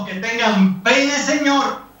Dios, que tengan fe en el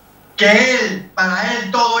Señor, que para Él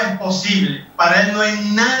todo es posible. Para Él no hay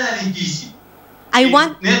nada difícil. En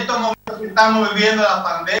estos momentos que estamos viviendo la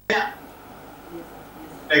pandemia,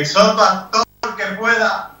 exhorto a todo el que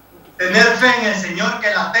pueda tener fe en el Señor, que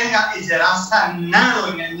la tenga y será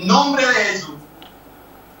sanado en el nombre de Jesús.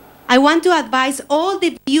 I want to advise all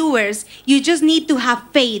the viewers, you just need to have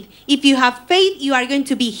faith. If you have faith, you are going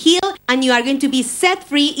to be healed and you are going to be set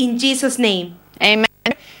free in Jesus' name. Amen.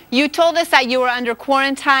 You told us that you were under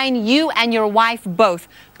quarantine, you and your wife both,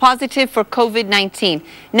 positive for COVID-19.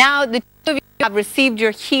 Now the two of you have received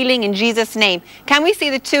your healing in Jesus' name. Can we see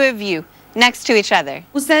the two of you next to each other?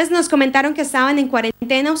 Ustedes nos comentaron que estaban en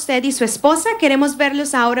cuarentena, usted y su esposa. Queremos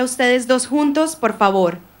verlos ahora ustedes dos juntos, por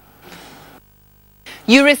favor.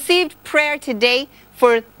 You received prayer today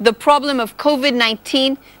for the problem of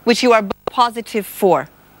COVID-19, which you are positive for.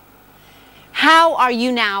 How are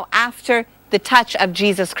you now after the touch of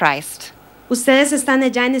Jesus Christ? Ustedes están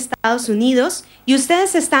allá en Estados Unidos y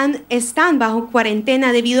ustedes están bajo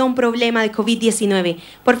cuarentena debido a un problema de COVID-19.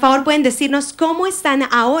 Por favor, pueden decirnos cómo están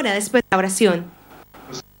ahora después de la oración.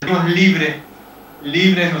 Nos sentimos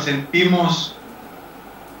libres, nos sentimos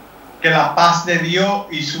que la paz de Dios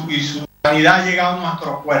y su sanidad ha llegado a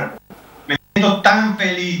nuestro cuerpo. Me siento tan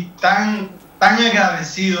feliz, tan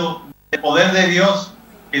agradecido del poder de Dios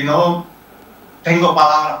que no tengo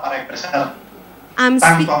palabras para expresar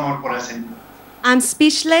tanto amor por el Señor. I'm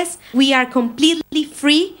speechless. We are completely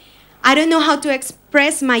free. I don't know how to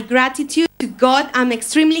express my gratitude to God. I'm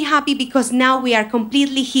extremely happy because now we are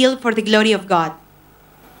completely healed for the glory of God.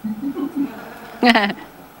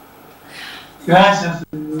 Gracias,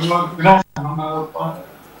 Señor. Gracias, amado Padre.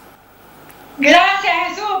 Gracias,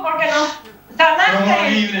 Jesús, porque nos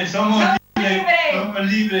sanaste.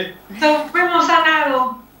 Somos libres. Fuimos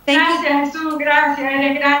sanados. Gracias, Jesús. Gracias.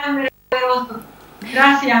 Eres grande, eres poderoso.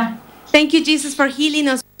 Gracias. Thank you, Jesus, for healing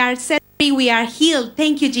us. We are set free. We are healed.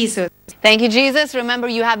 Thank you, Jesus. Thank you, Jesus. Remember,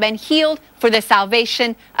 you have been healed for the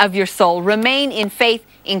salvation of your soul. Remain in faith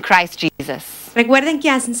in Christ Jesus. Recuerden que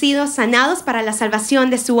han sido sanados para la salvación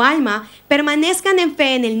de su alma. Permanezcan en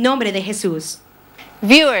fe en el nombre de Jesús.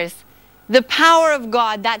 Viewers, the power of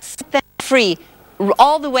God that set them free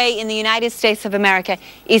all the way in the United States of America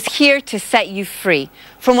is here to set you free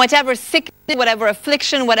from whatever sickness, whatever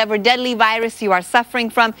affliction, whatever deadly virus you are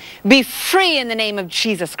suffering from. Be free in the name of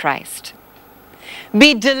Jesus Christ.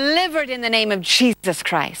 Be delivered in the name of Jesus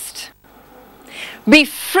Christ. Be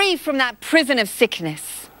free from that prison of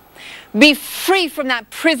sickness. Be free from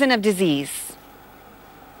that prison of disease.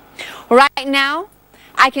 Right now,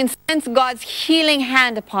 I can sense God's healing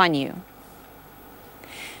hand upon you.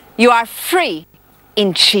 You are free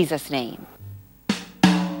in Jesus' name.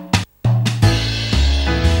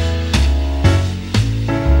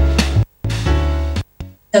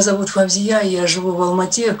 Меня зовут Фавзия, я живу в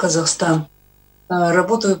Алмате, Казахстан.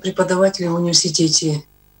 Работаю преподавателем в университете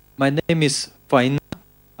My name is Faina.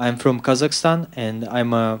 I'm from Kazakhstan and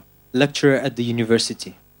I'm a lecturer at the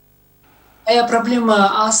university. Моя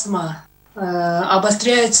проблема астма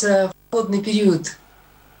обостряется в холодный период.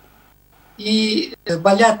 И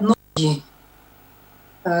болят ноги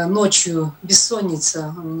ночью,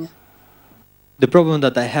 бессонница у меня. The problem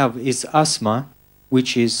that I have is asthma,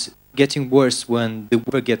 which is getting worse when the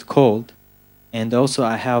weather gets cold. And also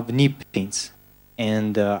I have knee pains.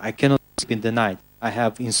 And I cannot sleep in the night. I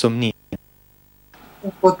have insomnia.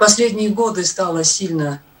 Вот последние годы стало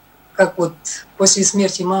сильно, как вот после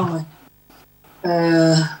смерти мамы,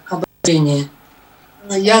 обострение.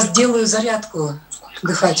 Я сделаю зарядку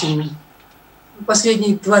дыхательную.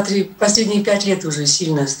 Последние 5 лет уже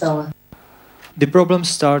сильно стало. The problems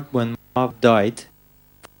start when my mom died.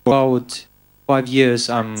 For about 5 years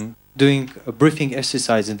I'm doing a breathing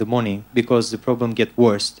exercise in the morning because the problem gets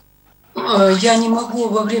worse. Я не могу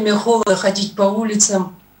во время холода ходить по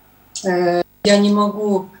улицам. Я не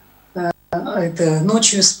могу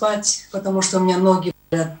ночью спать, потому что у меня ноги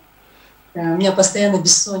болят. У меня постоянно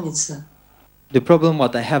бессонница. The problem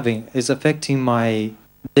what I'm having is affecting my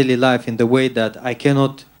daily life in the way that I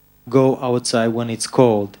cannot go outside when it's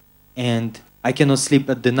cold and I cannot sleep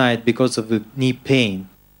at the night because of the knee pain.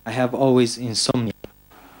 I have always insomnia.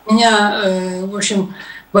 У меня, в общем,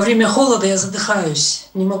 во время холода я задыхаюсь,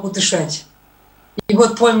 не могу дышать. И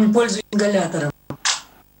вот пользуюсь ингалятором.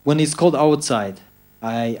 When it's cold outside,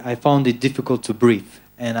 I found it difficult to breathe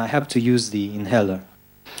and I have to use the inhaler.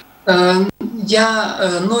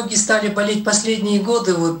 Ноги стали болеть последние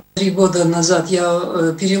годы, вот 3 года назад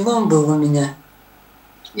перелом был у меня.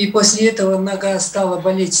 И после этого нога стала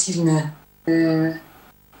болеть сильно.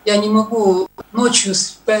 Я не могу, ночью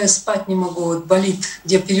спать не могу, вот болит,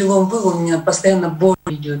 где перелом был, у меня постоянно боль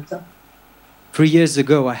идет. 3 years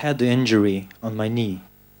ago I had the injury on my knee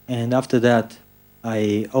and after that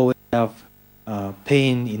I always have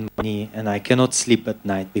pain in my knee and I cannot sleep at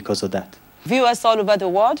night because of that. Viewers all over the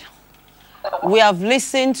world, we have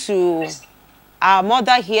listened to our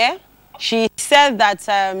mother here. She said that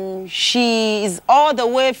she is all the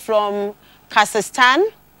way from Kazakhstan,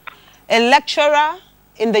 a lecturer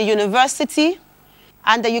in the university,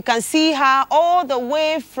 and you can see her all the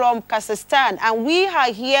way from Kazakhstan. And we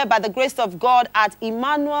are here by the grace of God at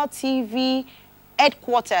Emmanuel TV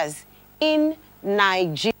headquarters in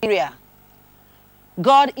Nigeria.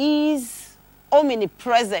 God is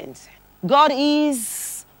omnipresent. God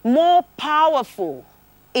is more powerful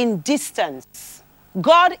in distance.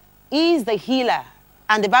 God is the healer.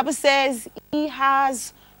 And the Bible says he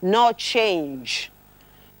has no change.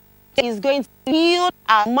 He is going to heal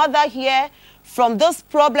our mother here from this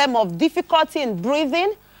problem of difficulty in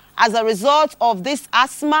breathing as a result of this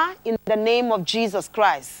asthma in the name of Jesus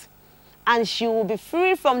Christ. And she will be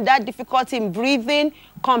free from that difficulty in breathing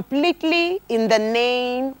completely in the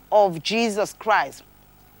name of Jesus Christ.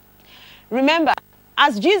 Remember,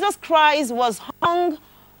 as Jesus Christ was hung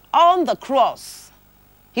on the cross,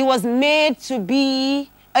 he was made to be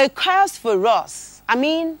a curse for us. I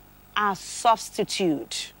mean, a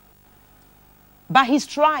substitute. By his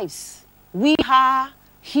stripes, we are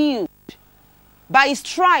healed. By his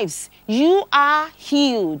stripes, you are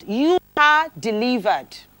healed. You are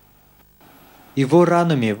delivered. Его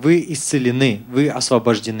ранами вы исцелены, вы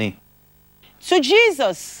освобождены. To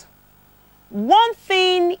Jesus, one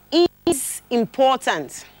thing is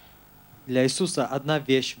important. Для Иисуса одна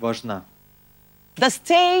вещь важна. The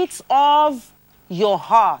state of your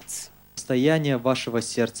heart. Состояние вашего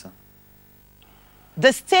сердца.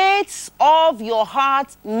 The state of your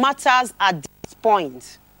heart matters at this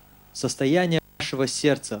point. Состояние вашего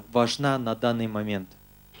сердца важно на данный момент.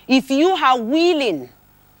 If you are willing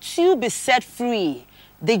to be set free,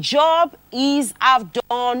 the job is half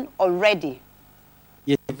done already.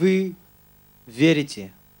 Если вы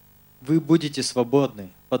верите, вы будете свободны,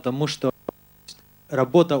 потому что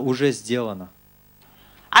работа уже сделана.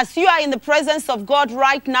 As you are in the presence of God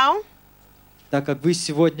right now, так как вы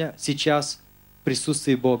сейчас в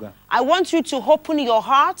присутствии Бога, I want you to open your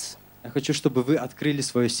heart. Я хочу, чтобы вы открыли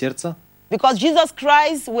свое сердце. Because Jesus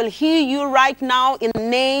Christ will heal you right now in the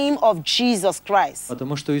name of Jesus Christ.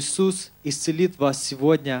 Потому что Иисус исцелит вас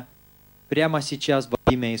сегодня, прямо сейчас во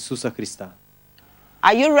имя Иисуса Христа.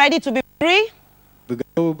 Are you ready to be free? Вы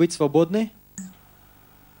готовы быть свободны?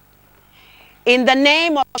 In the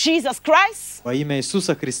name of Jesus Christ. Во имя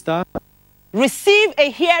Иисуса Христа. Receive a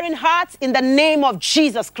hearing heart in the name of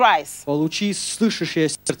Jesus Christ. Получи слышащее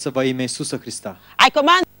сердце во имя Иисуса Христа. I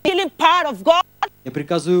command the healing power of God. Я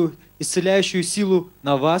приказываю исцеляющую силу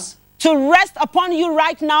на вас. To rest upon you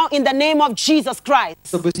right now in the name of Jesus Christ.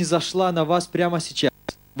 Чтобы снизошла на вас прямо сейчас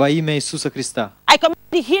во имя Иисуса Христа. I command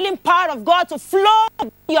the healing power of God to flow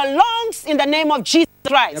in your lungs in the name of Jesus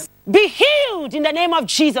Christ. Be healed in the name of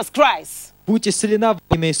Jesus Christ. Будь исцелена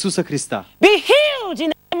во имя Иисуса Христа. Be healed in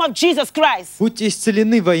the name of Jesus Christ. Будьте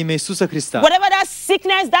исцелены во имя Иисуса Христа. Whatever that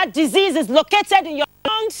sickness, that disease is located in your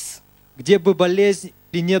lungs, Где бы болезнь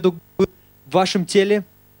или недуг был в вашем теле,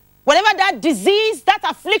 whatever that disease, that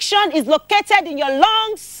affliction is located in your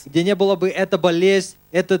lungs, где не было бы эта болезнь,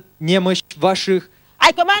 эта немощь в ваших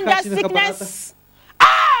I command that дыхательных аппаратах, sickness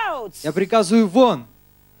out. я приказываю вон.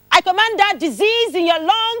 I command that disease in your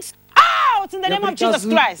lungs out in the Я name of Jesus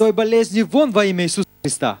приказываю Christ. той болезни вон во имя Иисуса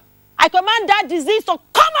Христа. I command that disease to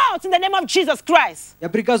come out in the name of Jesus Christ. Я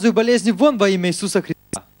приказываю болезни вон во имя Иисуса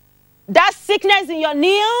Христа. That sickness in your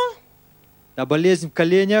knee, Та болезнь в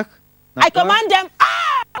коленях, I ногах, command them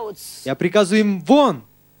out. я приказываю им вон.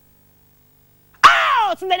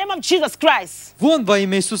 Out in the name of Jesus Christ. Вон во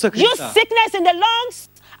имя Иисуса You Христа. sickness in the lungs,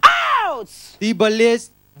 out. Ты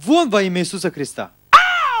болезнь вон во имя Иисуса Христа.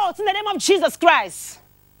 Out in the name of Jesus Christ.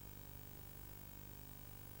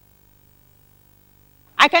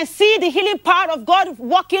 I can see the healing power of God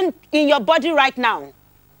working in your body right now.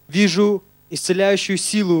 Вижу исцеляющую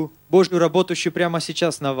силу Божью, работающую прямо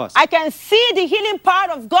сейчас на вас. I can see the healing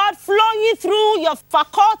power of God flowing through your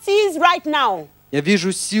faculties right now. Я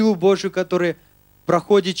вижу силу Божью, которая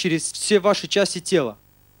проходит через все ваши части тела.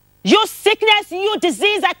 You sickness, you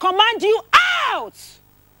disease, I command you out.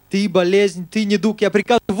 Ты болезнь, ты недуг, я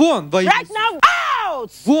приказываю вон во имя Right Иисуса. now,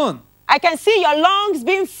 out. Вон! I can see your lungs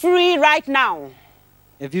being free right now.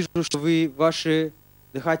 Я вижу, что вы, ваши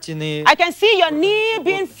дыхательные... I can see your knee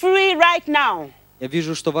being free right now. Я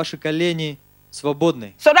вижу, что ваши колени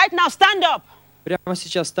свободны. So right now, stand up. Прямо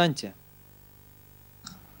сейчас встаньте.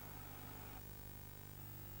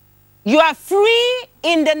 You are free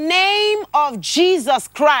in the name of Jesus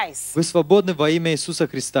Christ. Вы свободны во имя Иисуса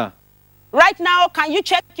Христа. Right now, can you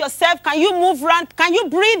check yourself? Can you move around? Can you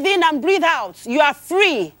breathe in and breathe out? You are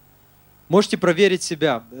free. Можете проверить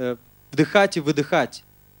себя, вдыхать и выдыхать.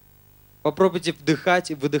 Попробуйте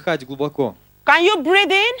вдыхать и выдыхать глубоко. Can you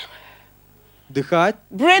breathe in, Вдыхать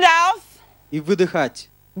breathe out, и выдыхать.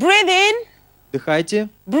 breathe in, Вдыхайте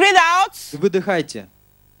breathe out? и выдыхайте.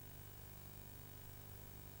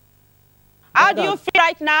 How do you feel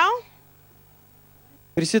right now?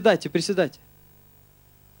 Приседайте, приседайте.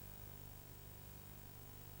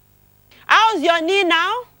 How's your knee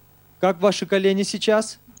now? Как ваши колени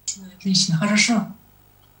сейчас? Отлично, хорошо.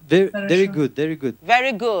 Very good, very good.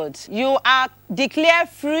 Very good. You are declared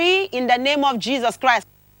free in the name of Jesus Christ.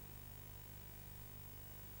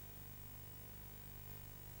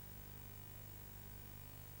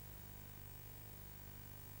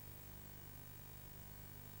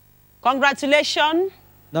 Congratulations.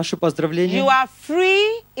 Наши поздравления. You are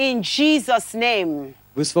free in Jesus' name.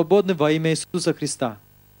 Вы свободны во имя Иисуса Христа.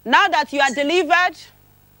 Now that you are delivered,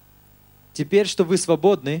 Теперь, что вы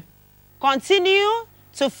свободны, continue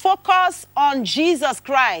to focus on Jesus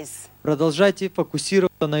Christ. продолжайте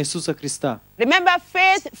фокусироваться на Иисуса Христа. Remember,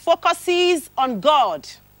 faith focuses on God.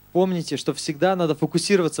 Помните, что всегда надо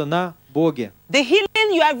фокусироваться на Боге. The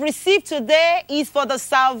healing you have received today is for the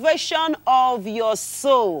salvation of your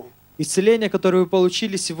soul. Исцеление, которое вы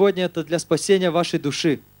получили сегодня, это для спасения вашей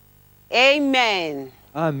души. Amen.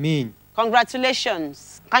 Аминь.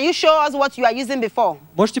 Congratulations. Can you show us what you are using before?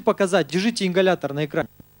 Можете показать? Держите ингалятор на экране.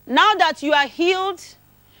 Now that you are healed,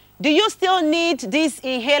 do you still need this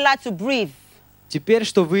inhaler to breathe? Теперь,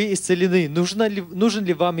 что вы исцелены, нужен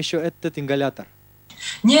ли вам еще этот ингалятор?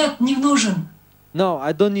 Нет, не нужен. No,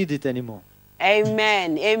 I don't need it anymore.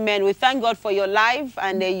 Amen. Amen. We thank God for your life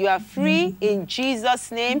and you are free in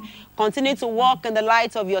Jesus' name. Continue to walk in the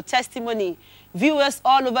light of your testimony. Viewers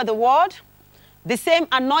all over the world, the same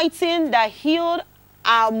anointing that healed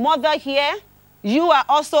our mother here, you are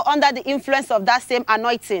also under the influence of that same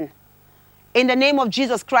anointing. In the name of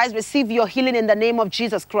Jesus Christ, receive your healing in the name of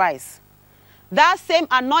Jesus Christ. That same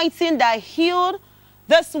anointing that healed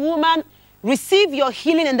this woman, receive your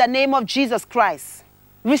healing in the name of Jesus Christ.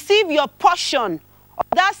 Receive your portion of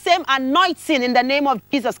that same anointing in the name of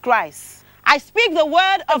Jesus Christ. I speak the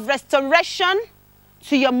word of restoration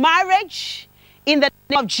to your marriage in the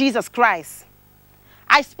name of Jesus Christ.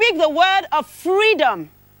 I speak the word of freedom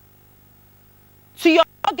to your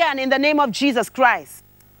organ in the name of Jesus Christ.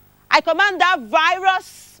 I command that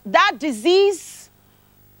virus, that disease,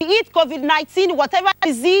 be it COVID-19, whatever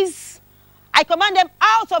disease, I command them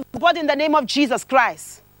out of the body in the name of Jesus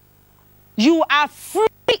Christ. You are free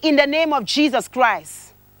in the name of Jesus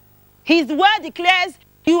Christ. His word declares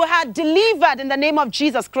you are delivered in the name of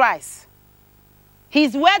Jesus Christ.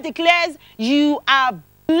 His word declares you are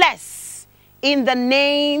blessed in the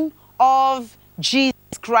name of Jesus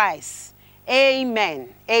Christ. Amen.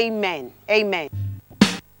 Amen. Amen.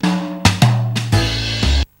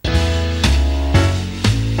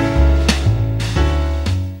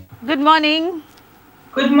 Good morning.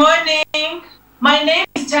 Good morning. My name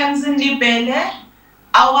is Tanzan Libele.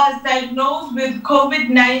 I was diagnosed with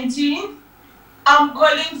COVID-19. I'm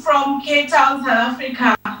calling from Cape Town, South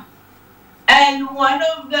Africa. And one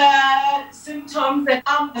of the symptoms that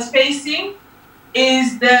I'm facing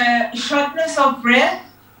is the shortness of breath,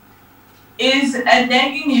 is a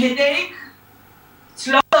nagging headache,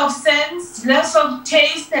 loss of sense, loss of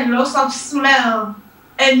taste, and loss of smell,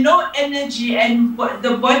 and no energy, and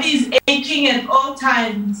the body is aching at all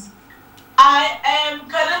times. I am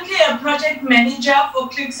currently a project manager for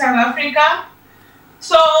Click South Africa.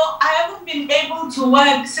 So I haven't been able to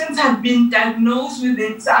work since I've been diagnosed with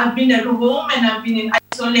it. So I've been at home and I've been in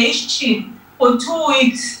isolation for 2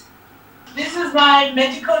 weeks. This is my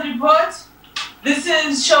medical report. This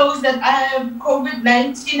shows that I have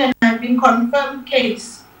COVID-19 and I've been confirmed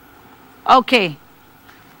case. Okay.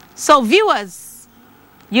 So viewers,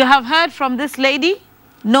 you have heard from this lady.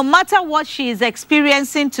 No matter what she is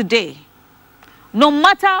experiencing today, no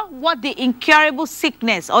matter what the incurable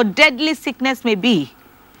sickness or deadly sickness may be,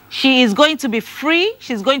 she is going to be free.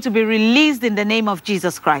 She's going to be released in the name of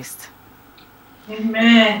Jesus Christ.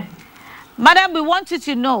 Amen. Madam, we want you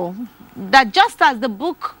to know that just as the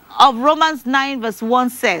book of Romans 9 verse 1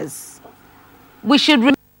 says, we should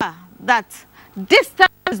remember that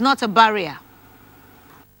distance is not a barrier.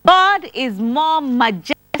 God is more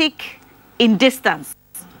majestic in distance.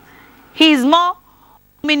 He is more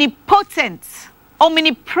omnipotent,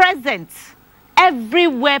 omnipresent,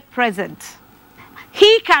 everywhere present.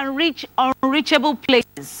 He can reach unreachable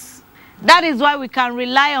places. That is why we can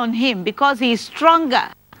rely on him, because he is stronger,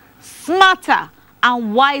 smarter,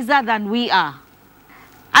 and wiser than we are.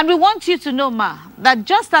 And we want you to know, Ma, that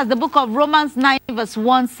just as the book of Romans 9 verse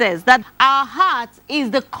 1 says, that our heart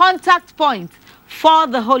is the contact point for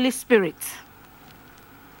the Holy Spirit.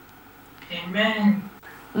 Amen.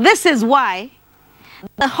 This is why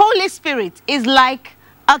the Holy Spirit is like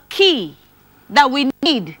a key that we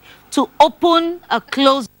need to open a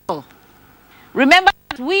closed door. Remember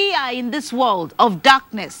that we are in this world of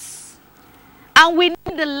darkness, and we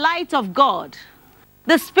need the light of God,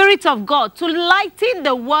 the Spirit of God, to lighten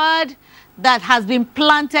the word that has been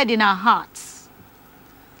planted in our hearts.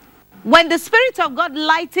 When the Spirit of God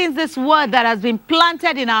lightens this word that has been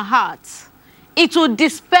planted in our hearts, it will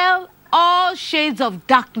dispel all shades of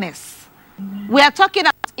darkness. We are talking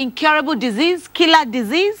about incurable disease, killer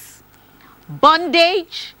disease,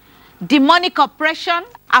 bondage, demonic oppression,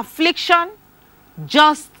 affliction,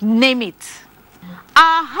 just name it.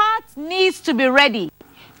 Our heart needs to be ready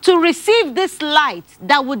to receive this light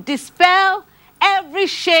that would dispel every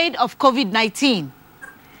shade of COVID-19.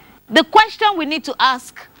 The question we need to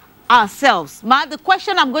ask ourselves, Ma, the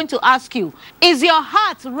question I'm going to ask you, is your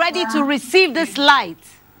heart ready to receive this light?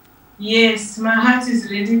 Yes, my heart is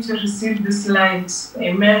ready to receive this light.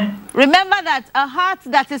 Amen. Remember that a heart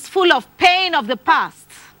that is full of pain of the past,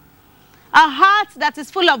 a heart that is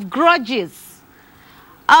full of grudges,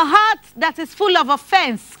 a heart that is full of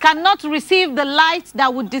offense cannot receive the light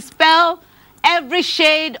that would dispel every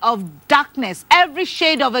shade of darkness, every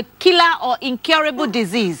shade of a killer or incurable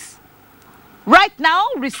disease. Right now,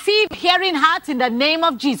 receive hearing heart in the name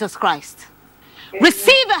of Jesus Christ.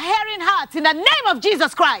 Receive a hearing heart in the name of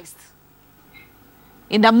Jesus Christ.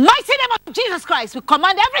 In the mighty name of Jesus Christ, we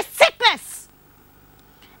command every sickness,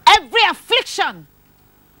 every affliction,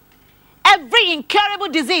 every incurable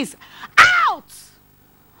disease out.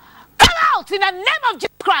 Come out in the name of Jesus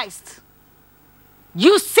Christ.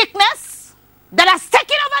 You sickness that has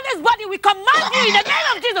taken over this body, we command you in the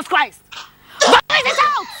name of Jesus Christ. Vomit it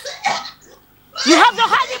out. You have no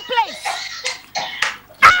hiding place.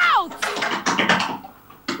 Out.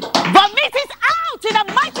 Vomit it out in the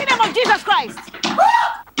mighty name of Jesus Christ.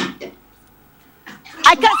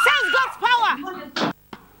 I can sense God's power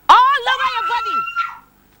all over your body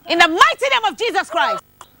in the mighty name of Jesus Christ.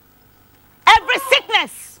 Every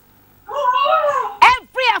sickness,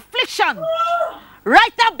 every affliction,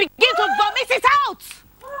 right now begin to vomit it out.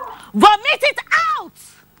 Vomit it out.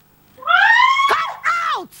 Come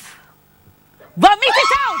out. Vomit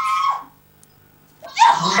it out.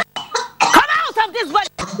 Come out of this body.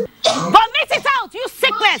 Vomit it out, you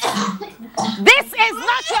sickness. This is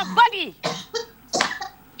not your body.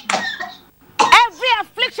 Every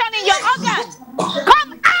affliction in your organ,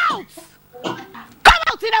 come out. Come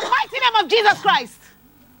out in the mighty name of Jesus Christ.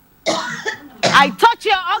 I touch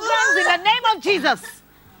your organs in the name of Jesus.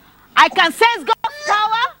 I can sense God's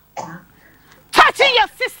power. Touch in your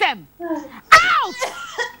system, out!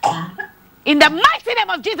 In the mighty name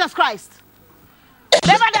of Jesus Christ.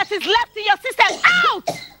 Whatever that is left in your system, out!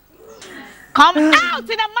 Come out in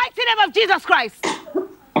the mighty name of Jesus Christ.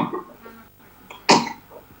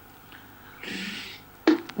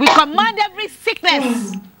 We command every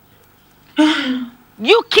sickness,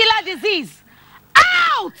 you killer disease,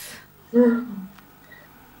 out!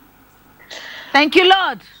 Thank you,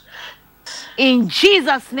 Lord. In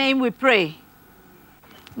Jesus' name we pray.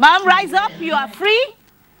 Ma'am, rise up. You are free.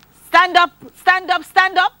 Stand up, stand up,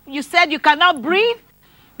 stand up. You said you cannot breathe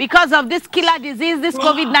because of this killer disease, this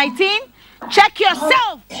COVID-19. Check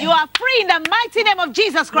yourself. You are free in the mighty name of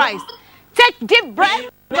Jesus Christ. Take deep breath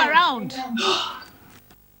around.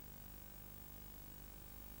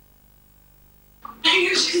 Thank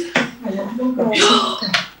you, Jesus.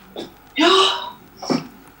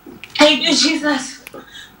 Thank you, Jesus.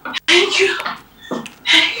 Thank you.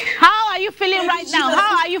 How are you feeling right now?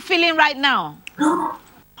 How are you feeling right now?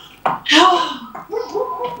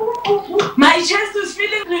 My chest is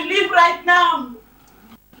feeling relief right now.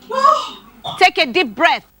 Take a deep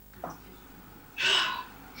breath.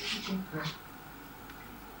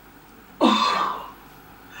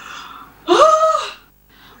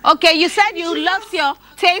 Okay, you said you lost your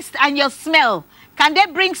taste and your smell. Can they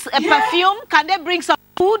bring a perfume? Can they bring some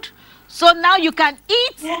food? So now you can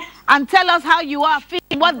eat and tell us how you are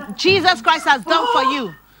feeling, what Jesus Christ has done for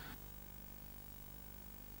you.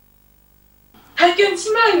 I can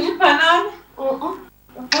smell the banana.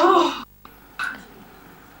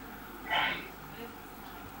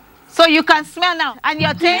 So you can smell now. And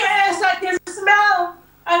your taste? Yes, I can smell.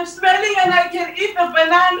 I'm smelling and I can eat the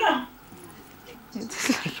banana.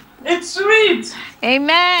 It's sweet.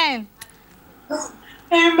 Amen.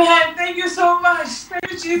 Amen. Thank you so much.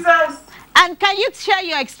 Thank you, Jesus. And can you share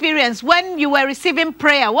your experience when you were receiving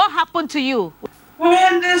prayer? What happened to you?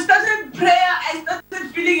 When they started prayer, I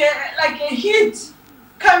started feeling like a heat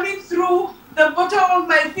coming through the bottom of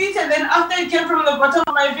my feet, and then after it came from the bottom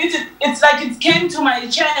of my feet, it's like it came to my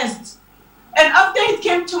chest. And after it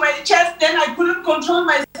came to my chest, then I couldn't control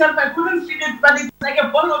myself. I couldn't feel it, but it's like a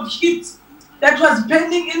ball of heat that was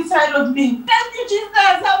burning inside of me. Thank you, Jesus.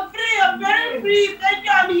 I'm free. I'm very free. Thank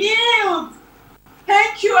you. I'm healed.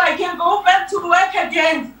 Thank you. I can go back to work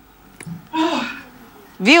again.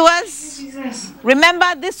 Viewers,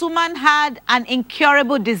 remember this woman had an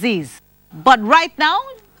incurable disease. But right now,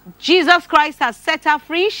 Jesus Christ has set her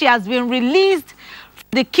free. She has been released from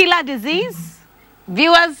the killer disease.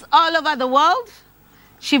 Viewers all over the world,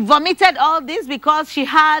 she vomited all this because she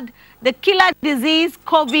had the killer disease,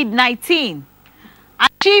 COVID-19. And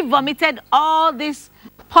she vomited all these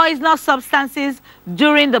poisonous substances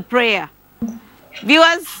during the prayer.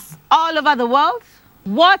 Viewers all over the world,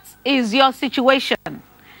 what is your situation?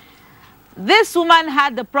 This woman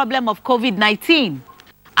had the problem of COVID-19.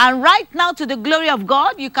 And right now, to the glory of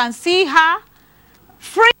God, you can see her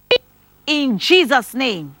free in Jesus'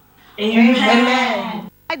 name. Amen.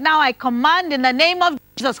 Right now, I command in the name of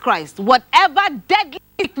Jesus Christ, whatever deadly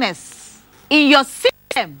sickness in your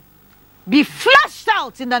system be flushed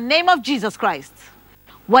out in the name of Jesus Christ.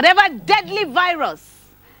 Whatever deadly virus,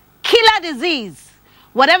 killer disease,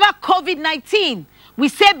 whatever COVID-19, we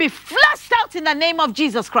say be flushed out in the name of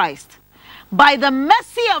Jesus Christ. By the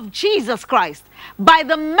mercy of Jesus Christ, by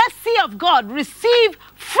the mercy of God, receive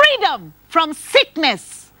freedom from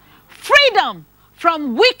sickness, freedom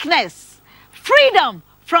from weakness, freedom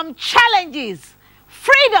from challenges,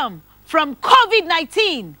 freedom from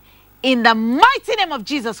COVID-19. In the mighty name of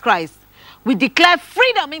Jesus Christ, we declare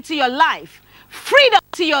freedom into your life, freedom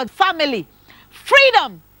to your family,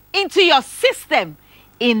 freedom into your system,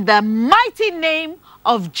 in the mighty name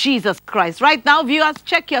of Jesus Christ. Right now, viewers,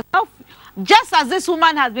 check yourself. Just as this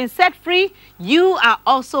woman has been set free, you are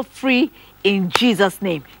also free in Jesus'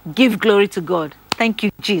 name. Give glory to God. Thank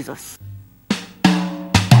you, Jesus.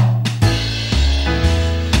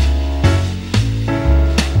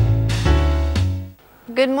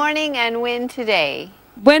 Good morning and win today.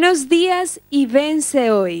 Buenos días y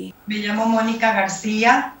vence hoy. Me llamo Mónica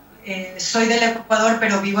García, soy del Ecuador,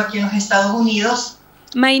 pero vivo aquí en los Estados Unidos.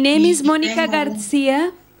 My name is Mónica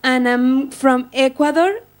García, and I'm from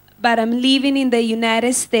Ecuador, but I'm living in the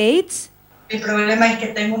United States. Mi problema es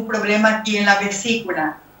que tengo un problema aquí en la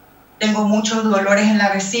vesícula. Tengo muchos dolores en la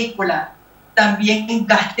vesícula, también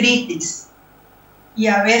gastritis. Y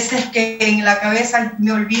a veces que en la cabeza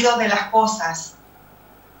me olvido de las cosas.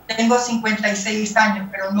 Tengo 56 años,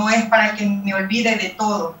 pero no es para que me olvide de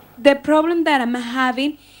todo. The problem that I'm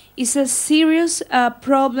having is a serious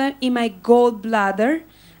problem in my gallbladder,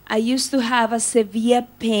 I used to have a severe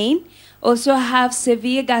pain. Also, I have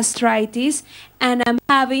severe gastritis, and I'm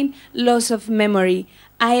having loss of memory.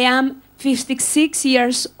 I am 56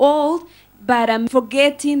 years old, but I'm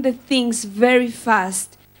forgetting the things very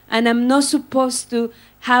fast, and I'm not supposed to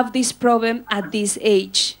have this problem at this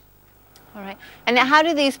age. All right. And how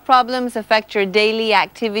do these problems affect your daily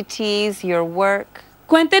activities, your work?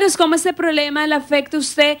 Cuéntenos cómo ese problema le afecta a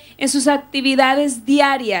usted en sus actividades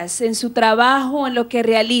diarias, en su trabajo, en lo que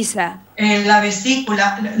realiza. En la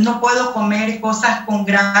vesícula, no puedo comer cosas con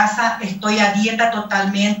grasa, estoy a dieta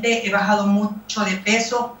totalmente, he bajado mucho de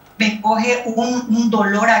peso, me coge un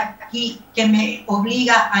dolor aquí que me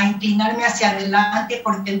obliga a inclinarme hacia adelante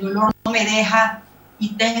porque el dolor no me deja y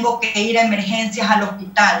tengo que ir a emergencias al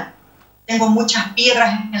hospital. Tengo muchas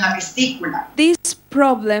piedras en la vesícula. This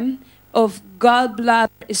problem of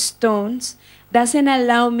gallbladder stones doesn't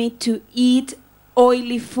allow me to eat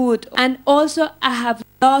oily food, and also I have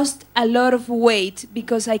lost a lot of weight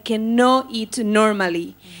because I cannot eat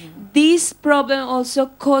normally. This problem also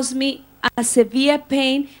caused me a severe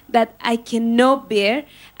pain that I cannot bear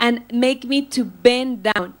and make me to bend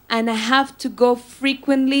down, and I have to go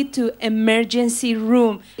frequently to emergency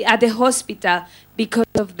room at the hospital because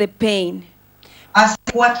of the pain. Hace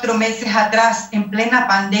 4 meses atrás, en plena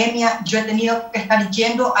pandemia, yo he tenido que estar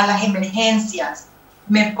yendo a las emergencias.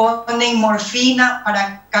 Me ponen morfina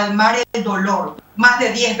para calmar el dolor. Más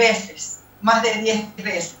de 10 veces. Más de 10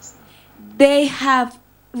 veces. They have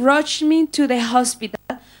rushed me to the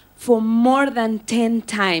hospital for more than 10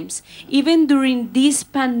 times. Even during this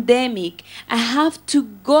pandemic, I have to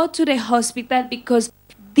go to the hospital because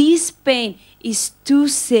this pain is too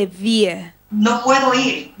severe. No puedo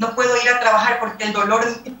ir a trabajar porque el dolor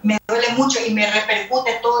me duele mucho y me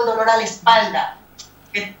repercute todo el dolor a la espalda,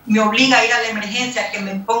 que me obliga a ir a la emergencia, que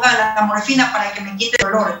me pongan la morfina para que me quite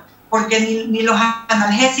el dolor, porque ni los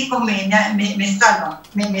analgésicos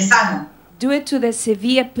me sanan. Due to the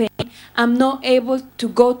severe pain, I'm not able to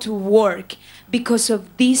go to work because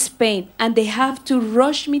of this pain, and they have to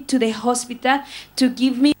rush me to the hospital to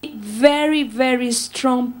give me very, very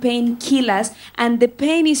strong painkillers, and the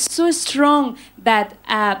pain is so strong that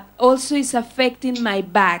also is affecting my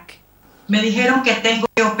back. Me dijeron que tengo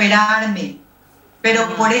que operarme,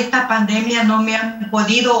 pero por esta pandemia no me han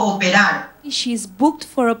podido operar. She's booked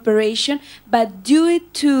for operation, but due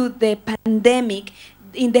to the pandemic,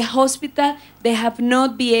 in the hospital, they have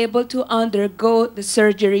not been able to undergo the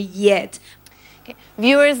surgery yet. Okay.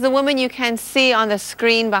 Viewers, the woman you can see on the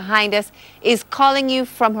screen behind us is calling you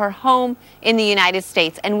from her home in the United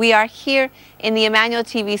States. And we are here in the Emmanuel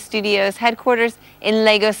TV Studios headquarters in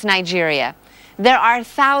Lagos, Nigeria. There are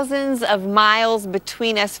thousands of miles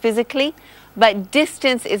between us physically, but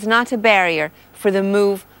distance is not a barrier for the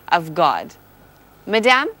move of God.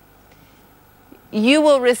 Madame, you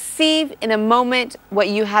will receive in a moment what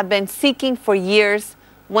you have been seeking for years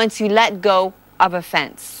once you let go of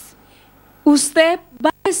offense. Usted va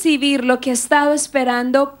a recibir lo que ha estado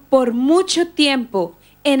esperando por mucho tiempo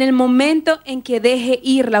en el momento en que deje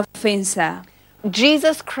ir la ofensa.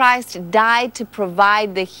 Jesus Christ died to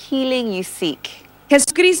provide the healing you seek.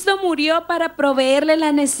 Jesucristo murió para proveerle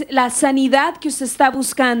la sanidad que usted está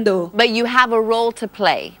buscando. But you have a role to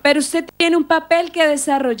play. Pero usted tiene un papel que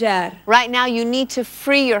desarrollar. Right now you need to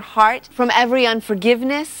free your heart from every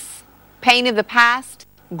unforgiveness, pain of the past,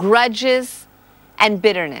 grudges, and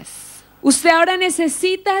bitterness. Usted ahora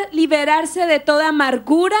necesita liberarse de toda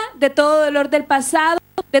amargura, de todo dolor del pasado,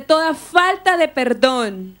 de toda falta de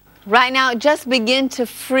perdón. Right now, just begin to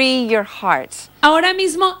free your heart. Ahora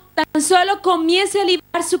mismo, tan solo comience a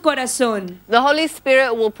liberar su corazón. The Holy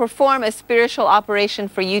Spirit will perform a spiritual operation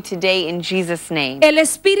for you today in Jesus' name. El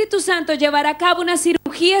Espíritu Santo llevará a cabo una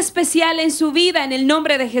cirugía especial en su vida en el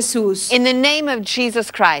nombre de Jesús. In the name of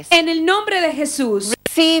Jesus Christ. En el nombre de Jesús.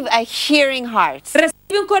 Receive a hearing heart.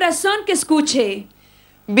 Recibe un corazón que escuche.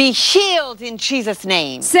 Be healed in Jesus'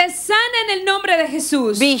 name. Se sana en el nombre de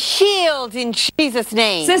Jesús. Be healed in Jesus'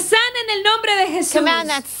 name. Se sana en el nombre de Jesús. Command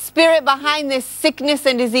that spirit behind this sickness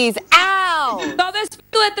and disease out. Todo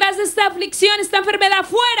espíritu detrás de esta aflicción, esta enfermedad,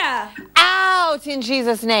 fuera. Out in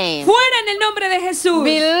Jesus' name. Fuera en el nombre de Jesús.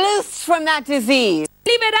 Be loosed from that disease.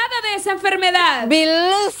 Liberada de esa enfermedad. Be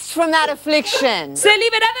loosed from that affliction. Sé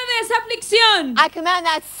liberada de esa aflicción. I command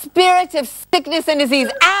that spirit of sickness and disease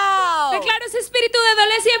out. Declaro ese espíritu de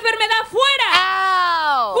dolencia y enfermedad fuera.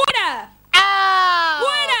 Out. Fuera. Out.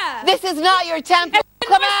 Fuera. This is not your temple. Este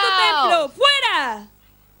no es tu templo. Fuera.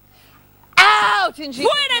 Out in Jesus'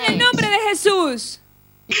 Fuera en el nombre de Jesús.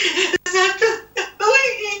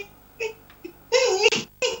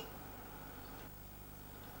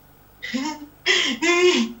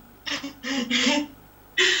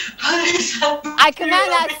 I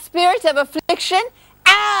command that spirit of affliction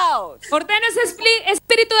out. Ordeno ese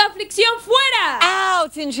espíritu de aflicción fuera.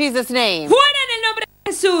 Out in Jesus' name. Fuera en el nombre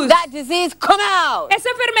de Jesús. That disease, come out. Esa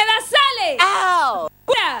enfermedad sale. Out.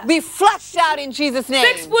 Fuera. Be flushed out in Jesus' name.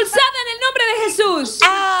 Sea expulsada en el nombre de Jesús.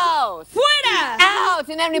 Out. Fuera. Out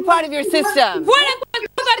in every part of your system. Fuera en cualquier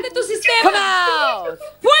lugar de tu sistema. Come out.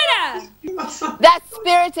 Fuera. That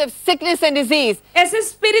spirit of sickness and disease. Ese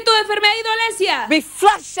espíritu de enfermedad y dolencia. Be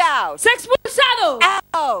flushed out. Sea expulsado.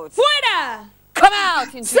 Out. Fuera. Come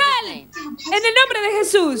out in Jesus' Sal name. en el nombre de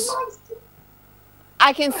Jesús.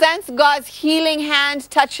 I can sense God's healing hand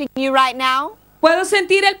touching you right now. Puedo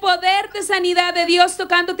sentir el poder de sanidad de Dios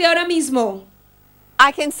tocándote ahora mismo.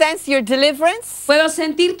 I can sense your deliverance. Puedo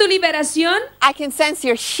sentir tu liberación. I can sense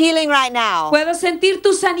your healing right now. Puedo sentir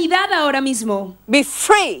tu sanidad ahora mismo. Be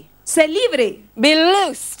free. Sé libre. Be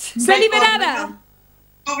loosed. Sé liberada.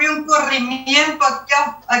 Tuve un corrimiento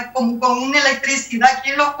aquí con una electricidad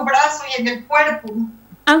aquí en los brazos y en el cuerpo.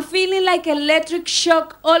 I'm feeling like electric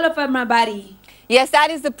shock all over my body. Yes,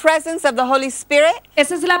 that is the presence of the Holy Spirit.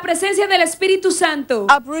 Esa es la presencia del Espíritu Santo.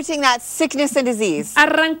 Uprooting that sickness and disease.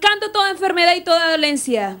 Arrancando toda enfermedad y toda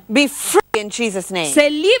dolencia. Be free in Jesus' name. Sé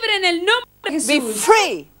libre en el nombre de Jesús. Be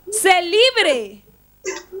free. Sé libre.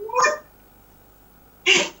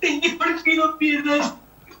 Señor, pido piedad.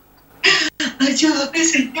 Ayúdame,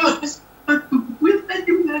 Señor.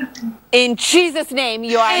 In Jesus' name,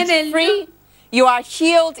 you are free. You are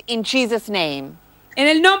healed in Jesus' name. En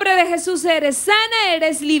el nombre de Jesús eres sana,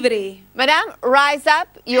 eres libre. Madam, rise up.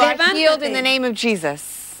 You are Levántate. healed in the name of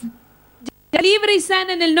Jesus. Libre y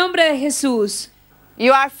sana en el nombre de Jesús.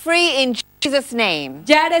 You are free in Jesus' name.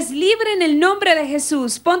 Ya eres libre en el nombre de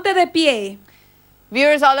Jesús. Ponte de pie.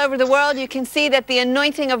 Viewers all over the world, you can see that the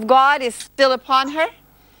anointing of God is still upon her.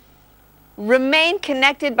 Remain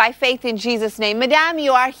connected by faith in Jesus' name. Madam,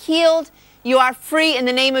 you are healed. You are free in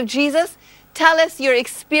the name of Jesus. Tell us your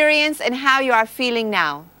experience and how you are feeling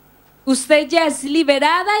now. Usted ya es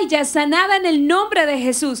liberada y ya sanada en el nombre de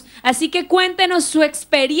Jesús. Así que cuéntenos su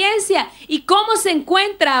experiencia y cómo se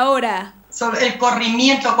encuentra ahora. El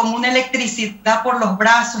corrimiento, como una electricidad por los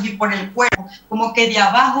brazos y por el cuerpo, como que de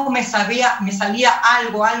abajo me salía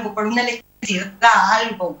algo, por una electricidad,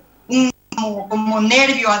 algo, como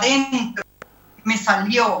nervio adentro, me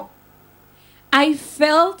salió. I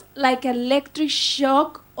felt like electric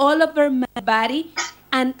shock all over my body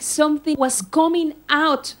and something was coming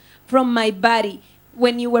out from my body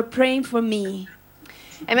when you were praying for me.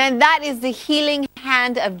 Amen. That is the healing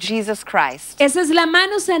hand of Jesus Christ. Esa es la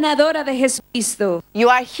mano sanadora de Jesucristo. You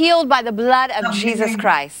are healed by the blood of Jesus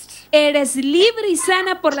Christ. Eres libre y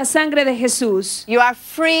sana por la sangre de Jesús. You are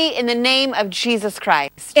free in the name of Jesus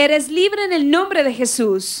Christ. Eres libre en el nombre de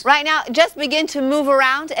Jesús. Right now, just begin to move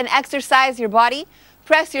around and exercise your body.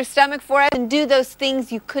 Press your stomach for it and do those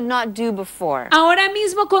things you could not do before. Ahora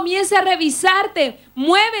mismo comienza a revisarte.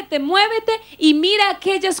 Muévete, muévete y mira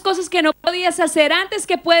aquellas cosas que no podías hacer antes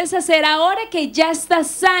que puedes hacer ahora que ya estás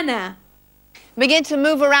sana. Begin to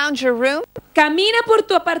move around your room. Camina por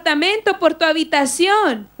tu apartamento, por tu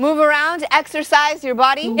habitación. Move around, exercise your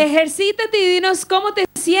body. Ejercítate y dinos cómo te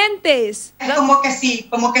sientes. Es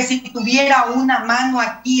como que si tuviera una mano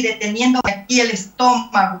aquí, deteniéndome aquí el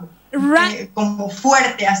estómago. Como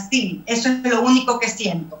fuerte así. Eso es lo único que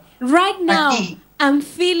siento. Right now, aquí. I'm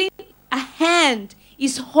feeling a hand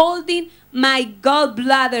is holding my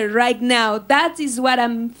gallbladder right now. That is what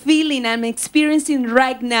I'm feeling, I'm experiencing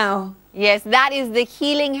right now. Yes, that is the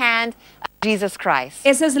healing hand of Jesus Christ.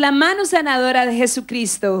 Esa es la mano sanadora de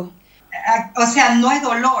Jesucristo. O sea, no es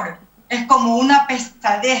dolor, es como una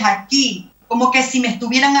pesadez aquí, como que si me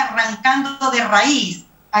estuvieran arrancando de raíz.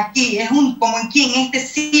 Aquí, es como aquí en este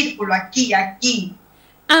círculo, aquí.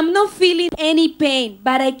 I'm not feeling any pain,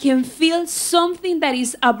 but I can feel something that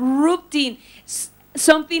is uprooting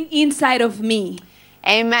something inside of me.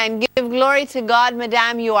 Amen. Give glory to God,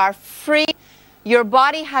 Madame. You are free. Your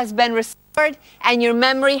body has been restored and your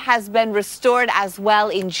memory has been restored as well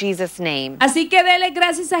in Jesus' name. Así que dele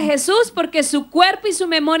gracias a Jesús porque su cuerpo y su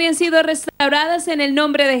memoria han sido restauradas en el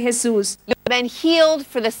nombre de Jesús. You've been healed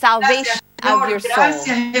for the salvation of your soul.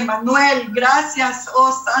 Gracias, Emmanuel. Gracias,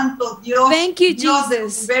 oh Santo Dios. Thank you,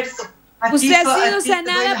 Jesus. Usted ha sido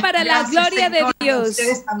sanada para la gloria de Dios.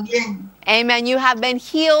 Amen. You have been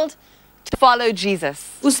healed to follow Jesus.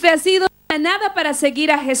 Usted ha sido sanada para seguir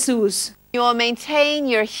a Jesús. You will maintain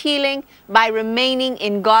your healing by remaining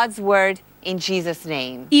in God's word in Jesus'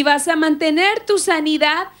 name. Y vas a mantener tu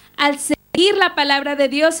sanidad al seguir la palabra de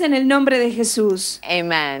Dios en el nombre de Jesús.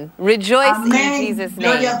 Amen. Rejoice in Jesus'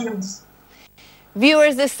 name.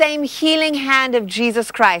 Viewers, the same healing hand of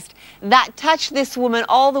Jesus Christ that touched this woman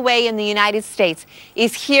all the way in the United States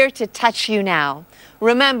is here to touch you now.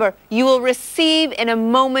 Remember, you will receive in a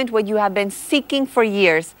moment what you have been seeking for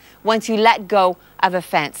years once you let go of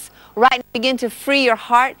offense. Right now, begin to free your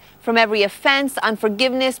heart from every offense,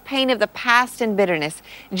 unforgiveness, pain of the past, and bitterness.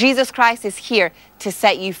 Jesus Christ is here to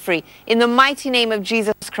set you free. In the mighty name of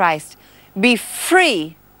Jesus Christ, be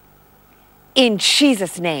free in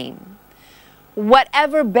Jesus' name.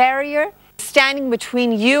 Whatever barrier standing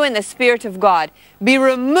between you and the Spirit of God, be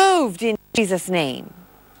removed in Jesus' name.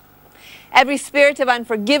 Every spirit of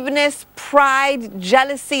unforgiveness, pride,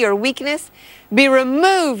 jealousy, or weakness, be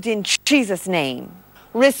removed in Jesus' name.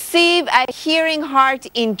 Receive a hearing heart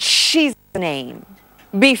in Jesus' name.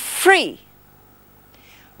 Be free.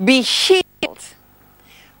 Be healed.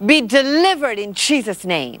 Be delivered in Jesus'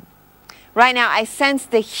 name. Right now, I sense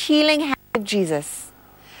the healing hand of Jesus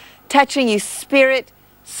touching you spirit,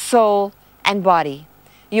 soul, and body.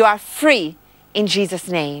 You are free in Jesus'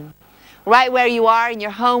 name. Right where you are, in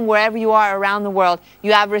your home, wherever you are around the world,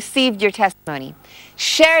 you have received your testimony.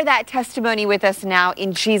 Share that testimony with us now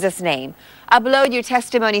in Jesus' name. Upload your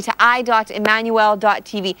testimony to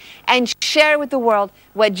i.emmanuel.tv and share with the world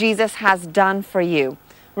what Jesus has done for you.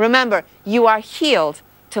 Remember, you are healed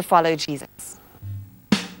to follow Jesus.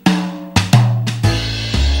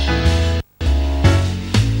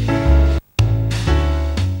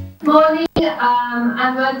 Morning,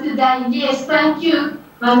 I'm going to die. Yes, thank you.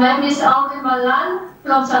 My name is Alvin Malan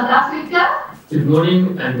from South Africa. Good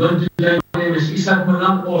morning, and going to die. My name is Isaac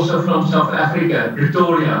Malan, also from South Africa,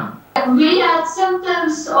 Pretoria. We had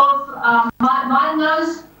symptoms of my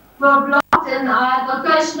nose were blocked, and I had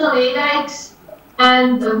occasional headaches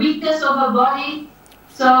and the weakness of the body.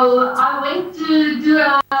 So I went to do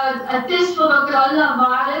a test for the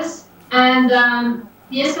coronavirus, and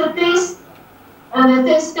yes, the test. And the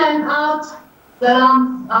test came out that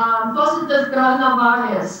I'm positive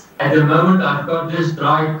coronavirus. At the moment, I've got this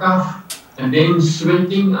dry cough and then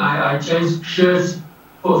sweating. I changed shirts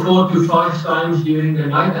 4 to 5 times during the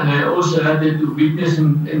night, and I also had the weakness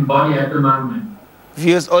in body at the moment.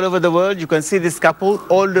 Viewers all over the world, you can see this couple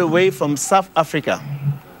all the way from South Africa.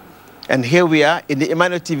 And here we are in the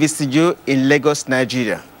Emmanuel TV studio in Lagos,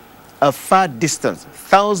 Nigeria. A far distance,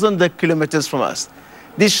 thousands of kilometers from us.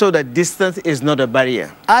 This shows that distance is not a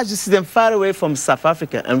barrier. As you see them far away from South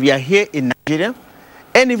Africa, and we are here in Nigeria,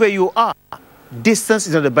 anywhere you are, distance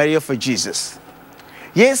is not a barrier for Jesus.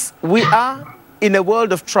 Yes, we are in a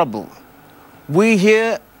world of trouble. We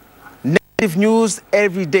hear negative news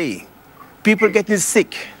every day. People getting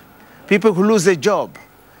sick, people who lose their job.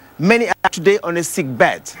 Many are today on a sick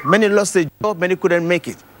bed. Many lost their job, many couldn't make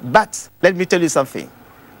it. But let me tell you something.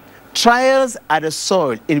 Trials are the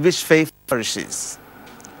soil in which faith flourishes.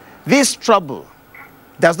 This trouble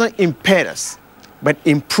does not impair us, but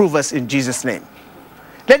improve us in Jesus' name.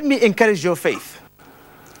 Let me encourage your faith.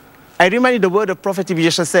 I remind you the word of prophet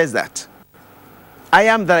Elisha says that I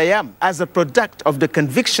am that I am as a product of the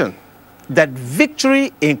conviction that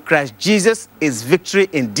victory in Christ Jesus is victory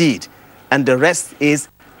indeed, and the rest is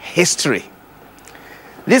history.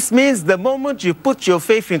 This means the moment you put your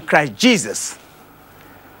faith in Christ Jesus,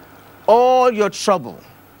 all your trouble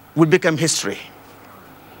will become history.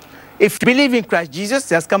 If you believe in Christ Jesus,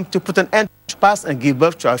 he has come to put an end to the past and give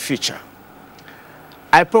birth to our future.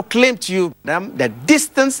 I proclaim to you, madam, that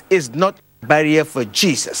distance is not a barrier for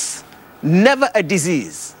Jesus. Never a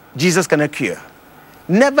disease Jesus cannot cure.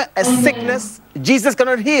 Never a sickness Jesus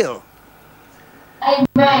cannot heal.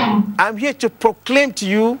 Amen. I'm here to proclaim to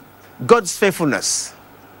you God's faithfulness.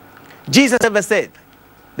 Jesus never said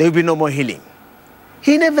there will be no more healing.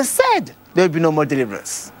 He never said there will be no more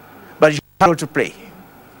deliverance. But you have to pray.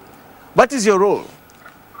 What is your role?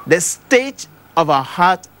 The state of our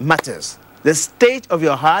heart matters. The state of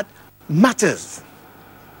your heart matters.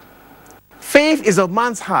 Faith is of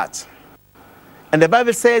man's heart. And the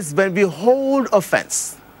Bible says when we hold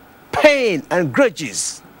offense, pain, and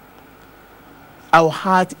grudges, our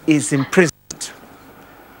heart is imprisoned.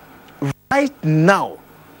 Right now,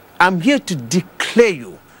 I'm here to declare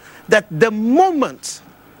you that the moment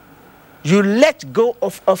you let go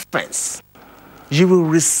of offense, you will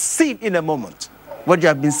receive in a moment what you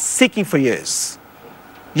have been seeking for years.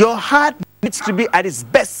 Your heart needs to be at its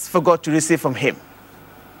best for God to receive from him.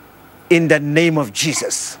 In the name of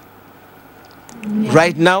Jesus. Amen.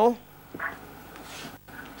 Right now,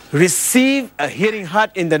 receive a hearing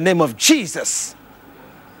heart in the name of Jesus.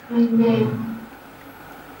 Amen.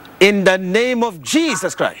 In the name of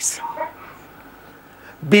Jesus Christ.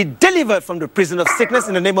 Be delivered from the prison of sickness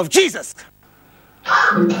in the name of Jesus.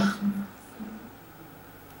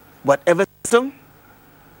 Whatever system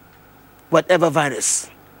whatever virus,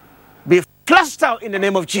 be flushed out in the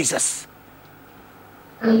name of Jesus.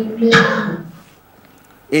 Amen.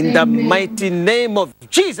 In the mighty name of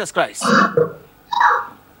Jesus Christ.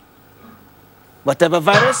 Whatever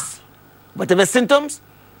virus, whatever symptoms,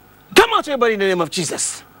 come out everybody in the name of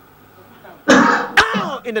Jesus.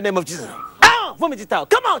 Out in the name of Jesus. Out, vomit it out.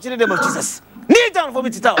 Come out in the name of Jesus. Kneel down,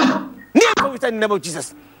 vomit it out. Kneel, vomit it out in the name of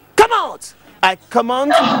Jesus. Come out. I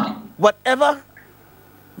command whatever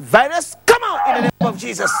virus, come out in the name of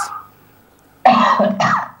Jesus.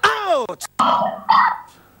 Out.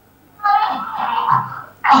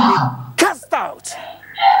 Be cast out.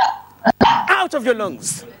 Out of your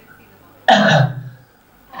lungs.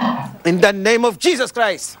 In the name of Jesus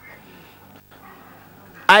Christ.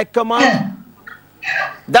 I command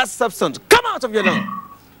that substance, come out of your lung.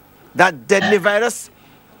 That deadly virus,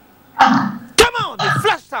 come out, be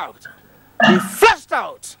flushed out. Be flushed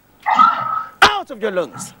out. Out of your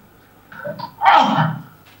lungs.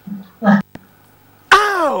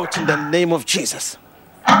 Out in the name of Jesus.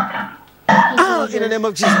 Out in the name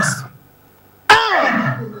of Jesus.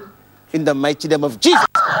 Out in the mighty name of Jesus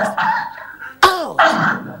Christ.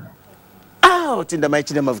 Out. Out in the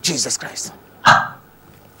mighty name of Jesus Christ.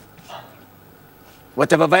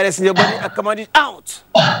 Whatever virus in your body, I command it out.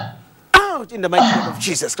 Out in the mighty name of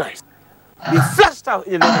Jesus Christ. Be flushed out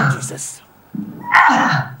in the name of Jesus.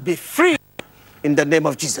 Be free in the name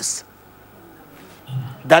of Jesus.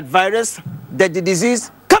 That virus, that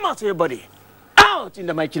disease, come out of your body. Out in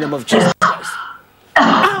the mighty name of Jesus Christ.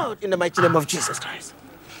 Out in the mighty name of Jesus Christ.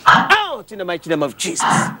 Out in the mighty name of Jesus.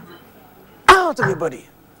 Out of your body.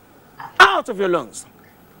 Out of your lungs.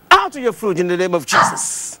 Out of your fruit in the name of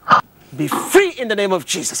Jesus. Be free in the name of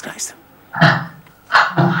Jesus Christ.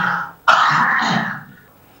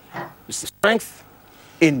 Receive strength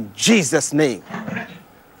in Jesus' name.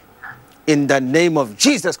 In the name of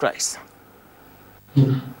Jesus Christ.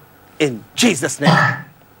 In Jesus' name.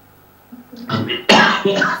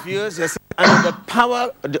 Viewers, you're under the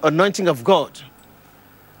power, the anointing of God.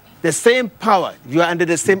 The same power, you are under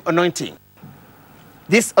the same anointing.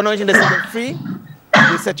 This anointing that set you free,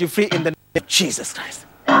 will set you free in the name of Jesus Christ.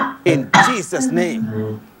 In Jesus'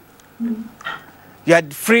 name. You are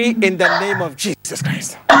free in the name of Jesus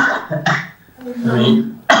Christ.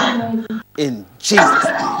 In Jesus'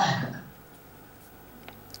 name.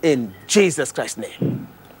 In Jesus Christ's name.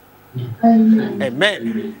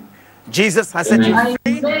 Amen. Jesus has set you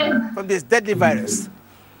free from this deadly virus.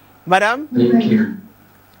 Madam,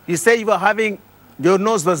 you say you were having, your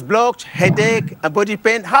nose was blocked, headache, and body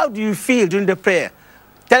pain. How do you feel during the prayer?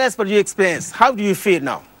 Tell us what you experienced. How do you feel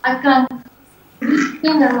now? I can breathe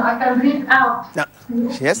in and I can breathe out. Now,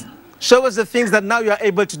 yes? Show us the things that now you are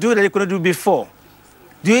able to do that you couldn't do before.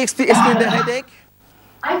 Do you experience the headache?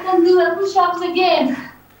 I can do the push-ups again.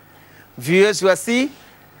 Viewers, you are see,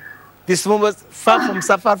 this woman was far from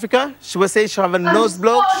South Africa. She was saying she had a nose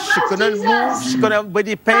block. She couldn't move. She couldn't have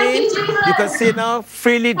body pain. You can see now,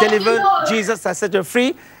 freely delivered. Jesus has set her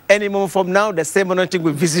free. Any moment from now, the same anointing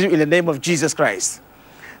will visit you in the name of Jesus Christ.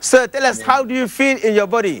 Sir, tell us, how do you feel in your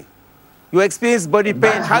body? You experience body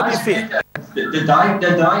pain. How do you feel? The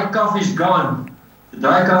dry cough is gone. The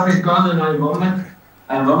dry cough is gone, and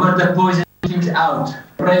I vomit the poison things out.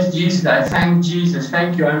 Praise Jesus. I thank Jesus.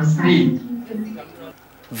 Thank you. I'm free.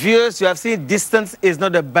 Viewers, you have seen distance is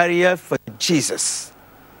not a barrier for Jesus.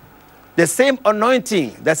 The same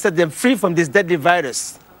anointing that set them free from this deadly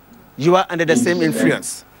virus, you are under the same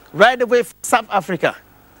influence. Right away from South Africa,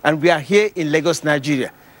 and we are here in Lagos,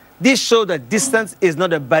 Nigeria. This shows that distance is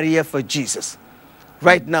not a barrier for Jesus.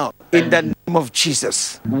 Right now, in the name of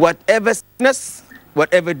Jesus, whatever sickness,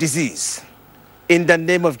 whatever disease, in the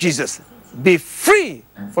name of Jesus, be free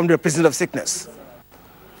from the prison of sickness.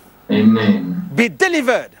 Amen. Be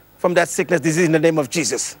delivered from that sickness, disease in the name of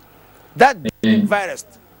Jesus. That virus,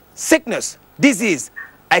 sickness, disease,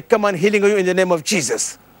 I command healing on you in the name of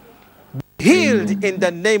Jesus. Be healed in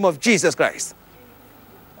the name of Jesus Christ.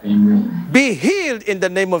 Amen. Be healed in the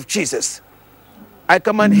name of Jesus. I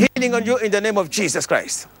command healing on you in the name of Jesus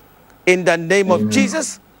Christ. In the name of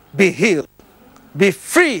Jesus, be healed. Be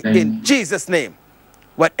free in Jesus' name.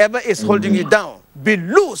 Whatever is holding you down, be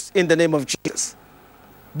loose in the name of Jesus.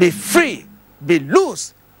 Be free, be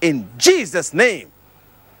loose in Jesus' name.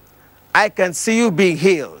 I can see you being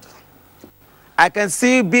healed. I can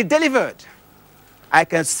see you be delivered. I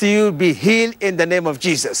can see you be healed in the name of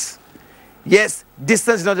Jesus. Yes,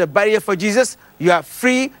 distance is not a barrier for Jesus. You are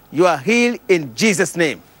free, you are healed in Jesus'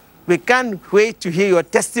 name. We can't wait to hear your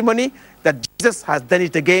testimony that Jesus has done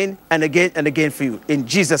it again and again and again for you. In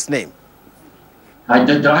Jesus' name.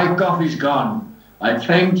 The dry cough is gone. I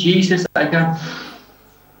thank Jesus.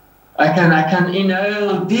 I I can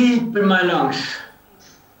inhale deep in my lungs.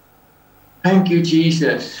 Thank you,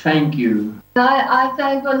 Jesus. Thank you. I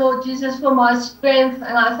thank the Lord Jesus for my strength,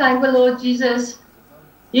 and I thank the Lord Jesus.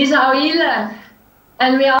 He's our healer,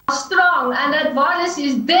 and we are strong, and that virus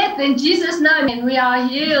is dead in Jesus' name, and we are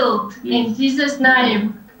healed in Jesus'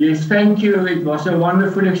 name. Yes, thank you. It was a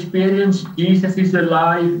wonderful experience. Jesus is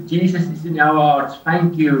alive. Jesus is in our hearts.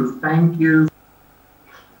 Thank you. Thank you.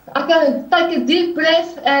 I can take a deep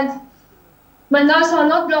breath, and my nose are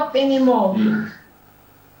not blocked anymore.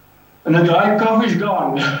 And the dry cough is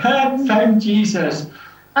gone. Thank Jesus.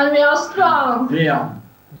 And we are strong. Yeah.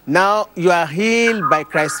 Now you are healed by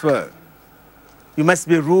Christ's word. You must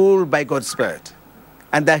be ruled by God's word.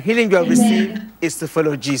 And the healing you have received is to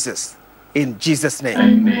follow Jesus. In Jesus' name.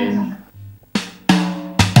 Amen.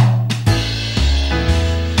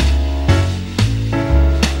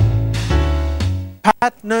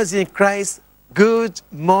 Partners in Christ, good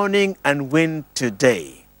morning and win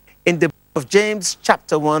today. In the book of James,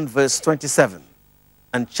 chapter 1, verse 27,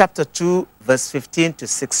 and chapter 2, verse 15 to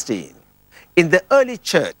 16. In the early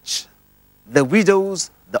church, the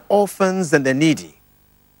widows, the orphans, and the needy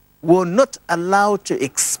were not allowed to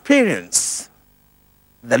experience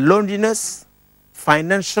the loneliness,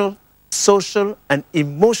 financial, social, and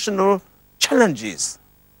emotional challenges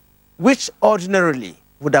which ordinarily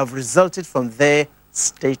would have resulted from their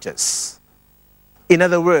status. In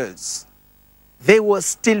other words, they were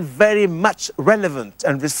still very much relevant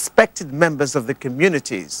and respected members of the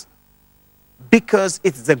communities because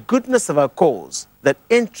it's the goodness of our cause that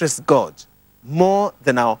interests God more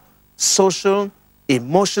than our social,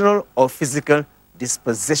 emotional, or physical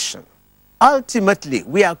disposition. Ultimately,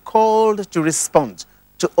 we are called to respond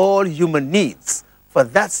to all human needs, for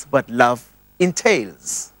that's what love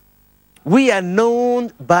entails. We are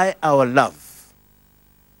known by our love.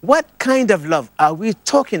 What kind of love are we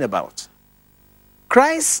talking about?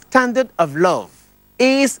 Christ's standard of love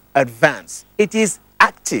is advanced. It is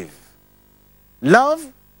active.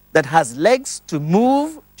 Love that has legs to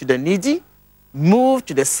move to the needy, move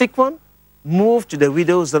to the sick one, move to the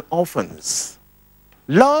widows and orphans.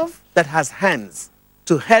 Love that has hands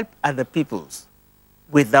to help other peoples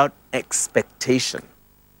without expectation.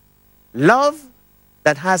 Love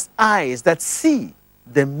that has eyes that see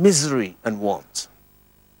the misery and want.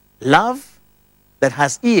 Love that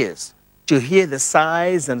has ears to hear the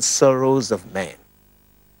sighs and sorrows of men.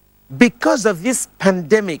 Because of this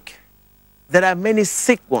pandemic, there are many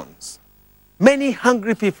sick ones, many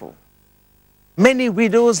hungry people, many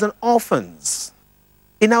widows and orphans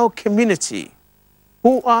in our community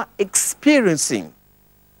who are experiencing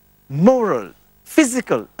moral,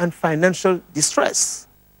 physical, and financial distress.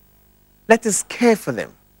 Let us care for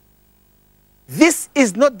them. This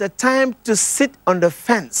is not the time to sit on the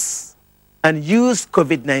fence and use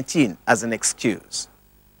COVID-19 as an excuse.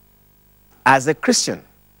 As a Christian,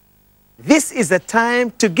 this is a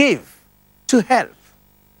time to give, to help.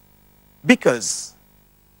 Because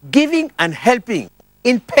giving and helping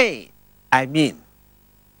in pain,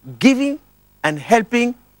 giving and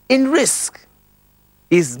helping in risk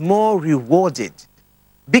is more rewarded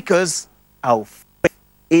because our faith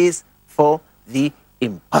is for the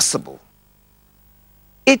impossible.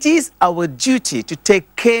 It is our duty to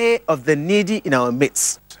take care of the needy in our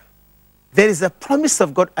midst. There is a promise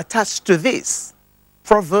of God attached to this.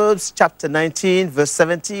 Proverbs chapter 19, verse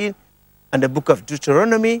 17, and the book of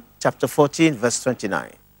Deuteronomy chapter 14, verse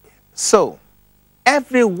 29. So,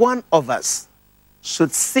 every one of us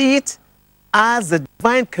should see it as a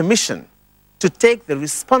divine commission to take the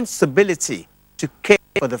responsibility to care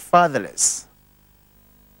for the fatherless.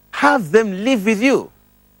 Have them live with you.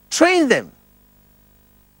 Train them.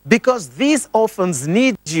 Because these orphans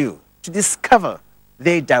need you to discover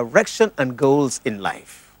their direction and goals in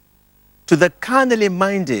life. To the carnally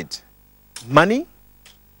minded, money,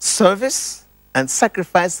 service, and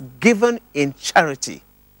sacrifice given in charity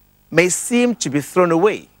may seem to be thrown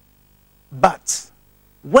away. But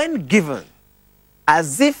when given,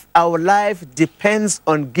 as if our life depends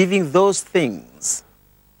on giving those things,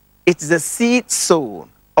 it is a seed sown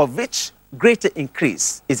of which greater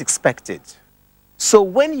increase is expected. So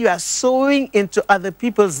when you are sowing into other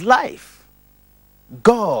people's life,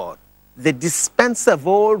 God, the dispenser of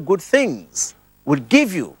all good things, will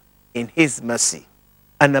give you in his mercy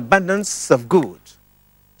an abundance of good,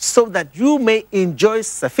 so that you may enjoy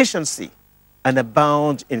sufficiency and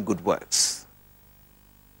abound in good works.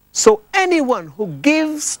 So anyone who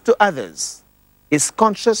gives to others is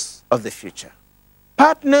conscious of the future.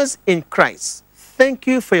 Partners in Christ, thank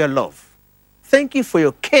you for your love. Thank you for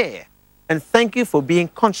your care. And thank you for being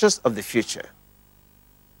conscious of the future.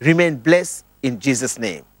 Remain blessed in Jesus'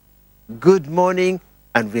 name. Good morning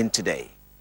and win today.